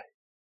Milky Way.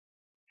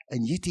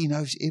 And yet He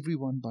knows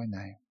everyone by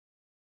name.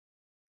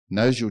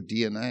 Knows your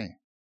DNA.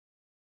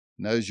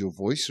 Knows your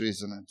voice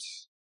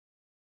resonance.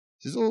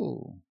 He says,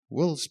 oh,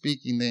 Will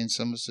speaking there in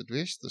Somerset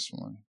West this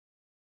morning.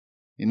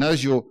 He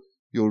knows your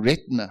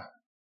retina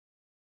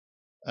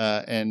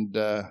and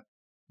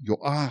your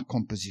eye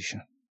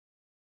composition.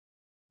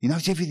 He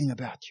knows everything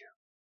about you.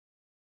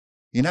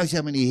 He knows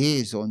how many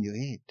hairs are on your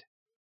head.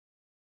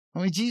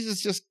 I mean,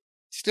 Jesus just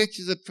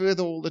stretches it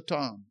further all the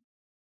time.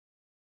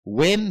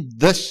 When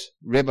this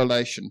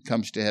revelation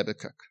comes to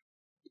Habakkuk,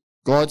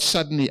 God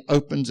suddenly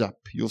opens up.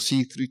 You'll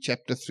see through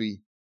chapter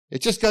 3.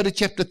 Let's just go to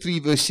chapter 3,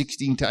 verse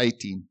 16 to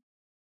 18.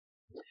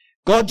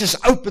 God just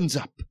opens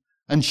up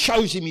and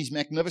shows him His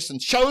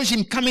magnificence, shows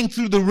him coming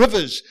through the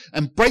rivers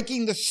and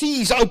breaking the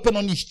seas open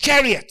on his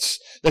chariots,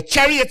 the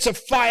chariots of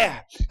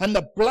fire and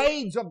the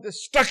blades of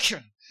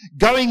destruction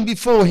going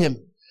before him.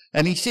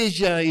 And he says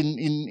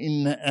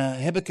in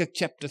Habakkuk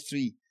chapter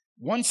 3,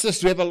 once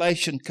this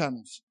revelation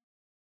comes,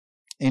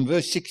 in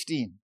verse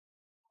 16,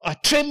 I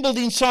trembled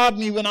inside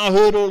me when I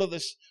heard all of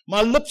this.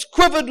 My lips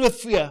quivered with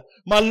fear.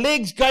 My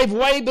legs gave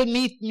way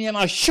beneath me and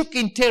I shook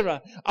in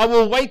terror. I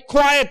will wait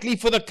quietly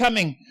for the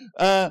coming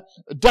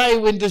day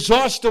when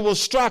disaster will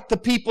strike the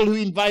people who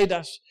invade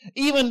us.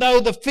 Even though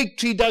the fig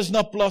tree does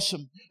not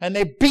blossom and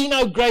there be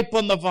no grape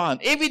on the vine.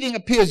 Everything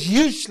appears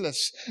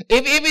useless.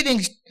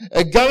 Everything's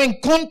going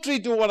contrary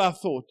to what I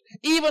thought.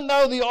 Even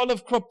though the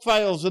olive crop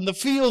fails and the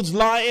fields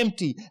lie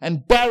empty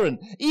and barren.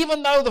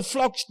 Even though the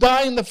flocks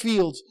die in the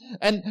fields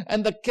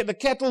and the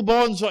cattle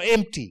barns are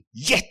empty.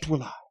 Yet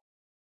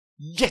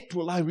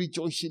will I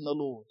rejoice in the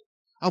Lord.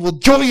 I will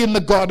joy in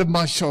the God of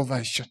my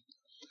salvation.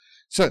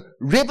 So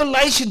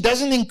revelation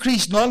doesn't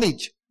increase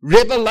knowledge.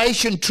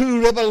 Revelation,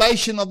 true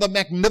revelation of the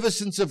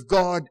magnificence of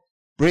God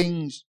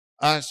brings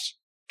us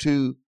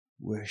to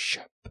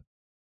worship.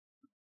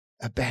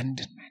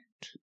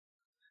 Abandonment.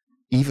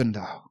 Even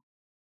though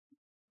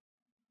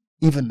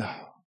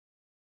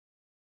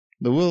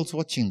the world's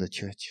watching the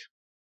church.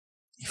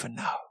 Even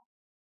though.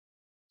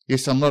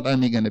 Yes, I'm not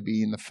only going to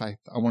be in the faith,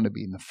 I want to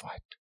be in the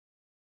fight.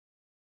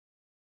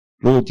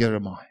 Lord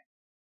Jeremiah.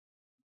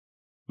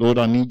 Lord,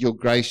 I need your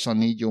grace, I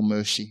need your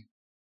mercy.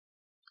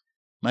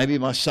 Maybe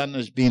my son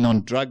has been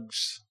on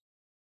drugs.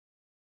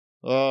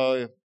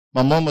 Oh,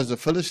 my mom was a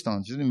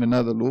Philistine. She didn't even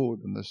know the Lord.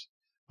 And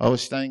I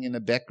was staying in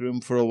a back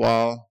room for a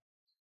while,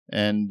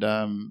 and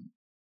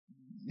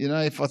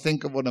if I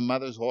think of what a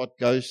mother's heart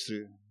goes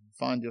through,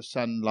 find your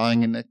son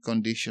lying in that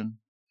condition,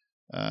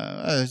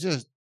 it's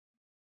just.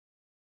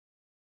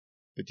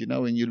 But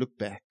when you look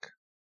back,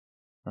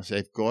 I say,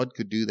 if God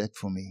could do that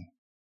for me,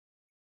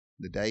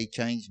 the day He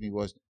changed me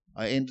was,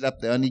 I ended up,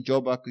 the only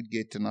job I could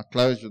get, and I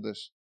close with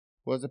this,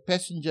 was a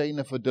passenger in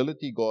a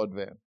Fidelity Guard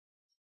van.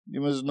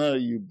 You must know,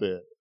 you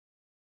bet.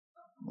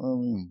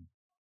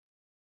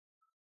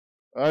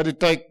 I had to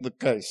take the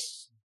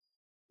case.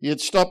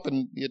 He'd stop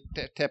and he'd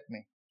tap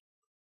me.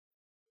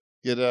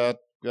 Get out,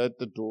 go at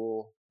the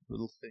door,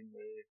 little thing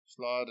there,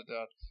 slide it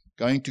out.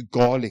 Going to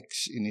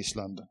Garlics in East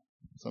London.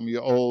 Some of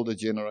your older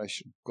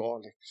generation,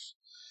 Garlics.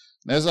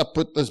 And as I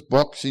put this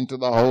box into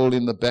the hole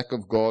in the back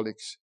of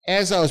Garlics,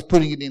 as I was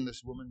putting it in,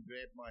 this woman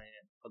grabbed my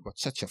hand. I got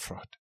such a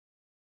fright.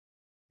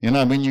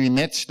 When you're in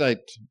that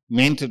state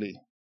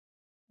mentally,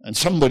 and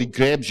somebody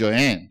grabs your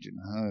hand,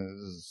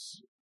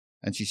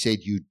 and she said,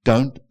 you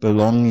don't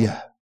belong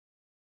here.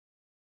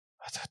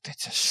 I thought,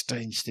 that's a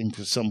strange thing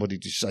for somebody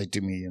to say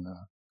to me,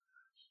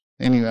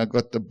 Anyway, I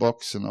got the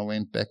box and I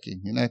went back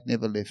in. It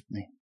never left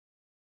me.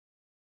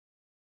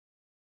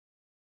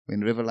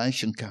 When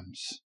revelation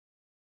comes,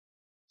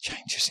 it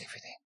changes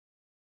everything.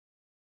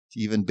 It's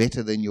even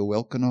better than your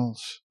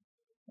Welkanals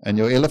and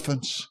your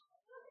elephants,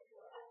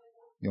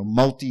 your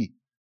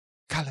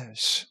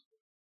multi-colors.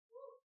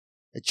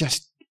 It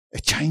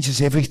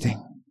changes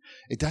everything.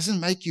 It doesn't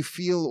make you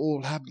feel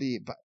all lovely,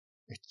 but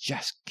it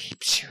just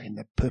keeps you in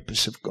the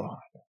purpose of God.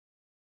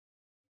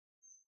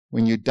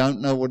 When you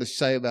don't know what to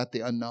say about the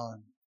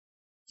unknown,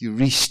 you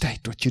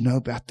restate what you know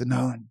about the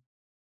known.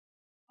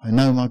 I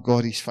know my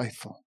God is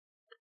faithful.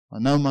 I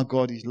know my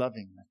God is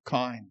loving and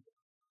kind.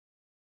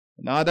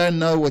 And I don't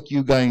know what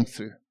you're going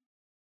through.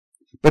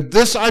 But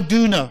this I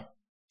do know.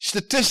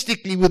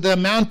 Statistically, with the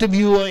amount of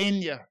you who are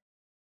in here,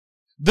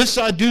 this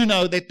I do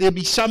know, that there'll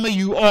be some of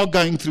you are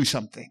going through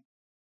something.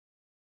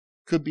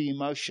 Could be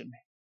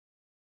emotionally.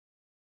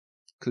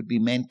 Could be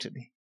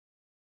mentally.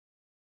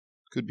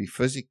 Could be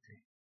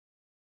physically.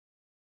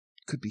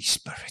 Could be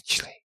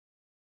spiritually.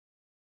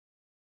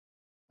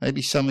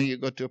 Maybe some of you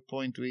got to a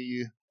point where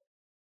you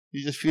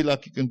just feel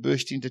like you can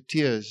burst into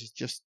tears.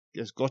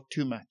 It's got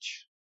too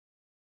much.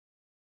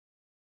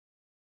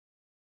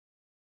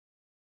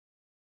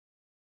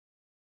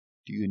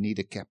 Do you need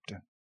a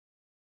captain?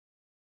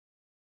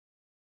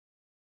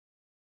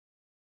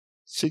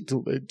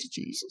 Signal them to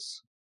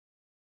Jesus.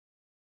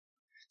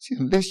 See,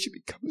 unless you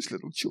become as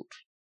little children.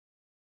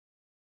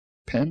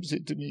 Pam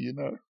said to me,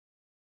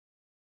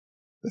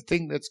 the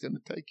thing that's going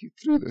to take you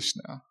through this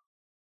now.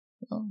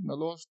 In the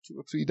last 2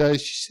 or 3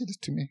 days, she said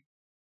it to me.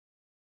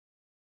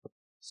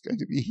 It's going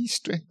to be His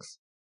strength.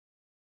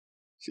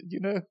 She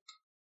said,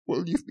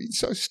 well, you've been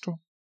so strong.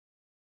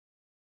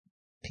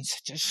 Been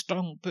such a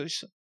strong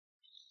person.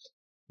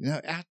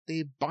 Out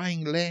there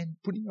buying land,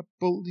 putting up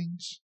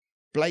buildings,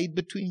 blade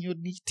between your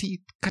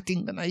teeth,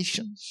 cutting the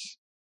nations.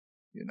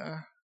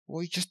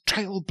 Or you just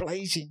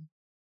trailblazing.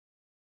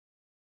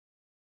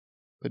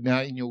 But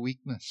now in your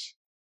weakness,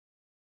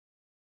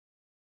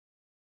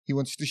 He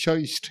wants to show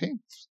you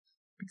strength,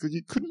 because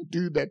you couldn't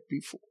do that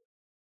before.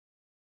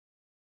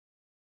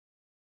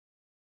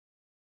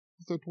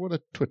 I thought, what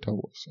a twit I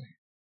was saying.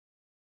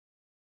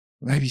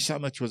 Maybe so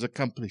much was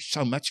accomplished.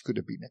 So much could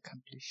have been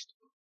accomplished.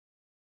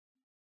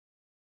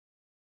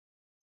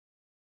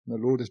 The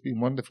Lord has been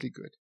wonderfully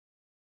good.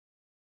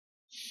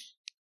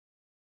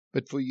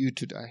 But for you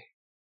today,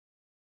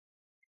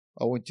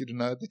 I want you to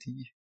know that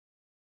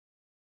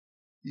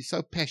He's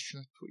so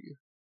passionate for you.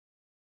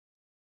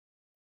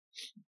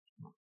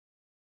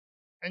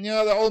 And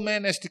the old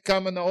man has to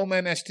come and the old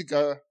man has to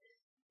go.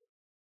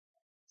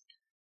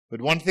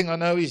 But one thing I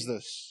know is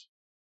this,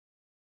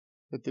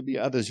 that there'll be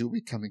others who'll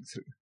be coming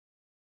through.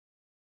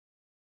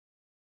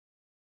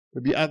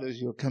 There'll be others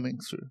who are coming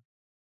through.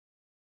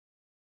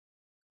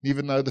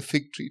 Even though the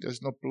fig tree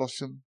does not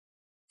blossom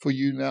for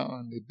you now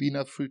and there be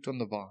no fruit on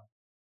the vine.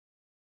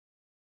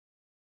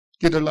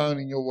 Get alone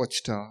in your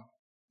watchtower.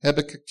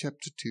 Habakkuk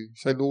chapter 2.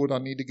 Say, Lord, I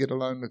need to get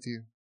alone with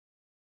you.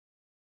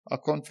 I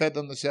can't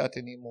fathom this out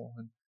anymore.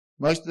 And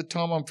most of the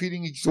time I'm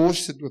feeling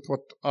exhausted with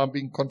what I'm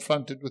being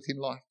confronted with in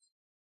life.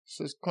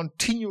 So it's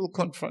continual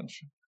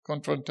confrontation.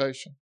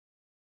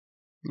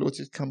 The Lord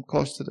says, come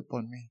cast it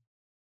upon me.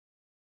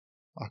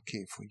 I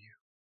care for you.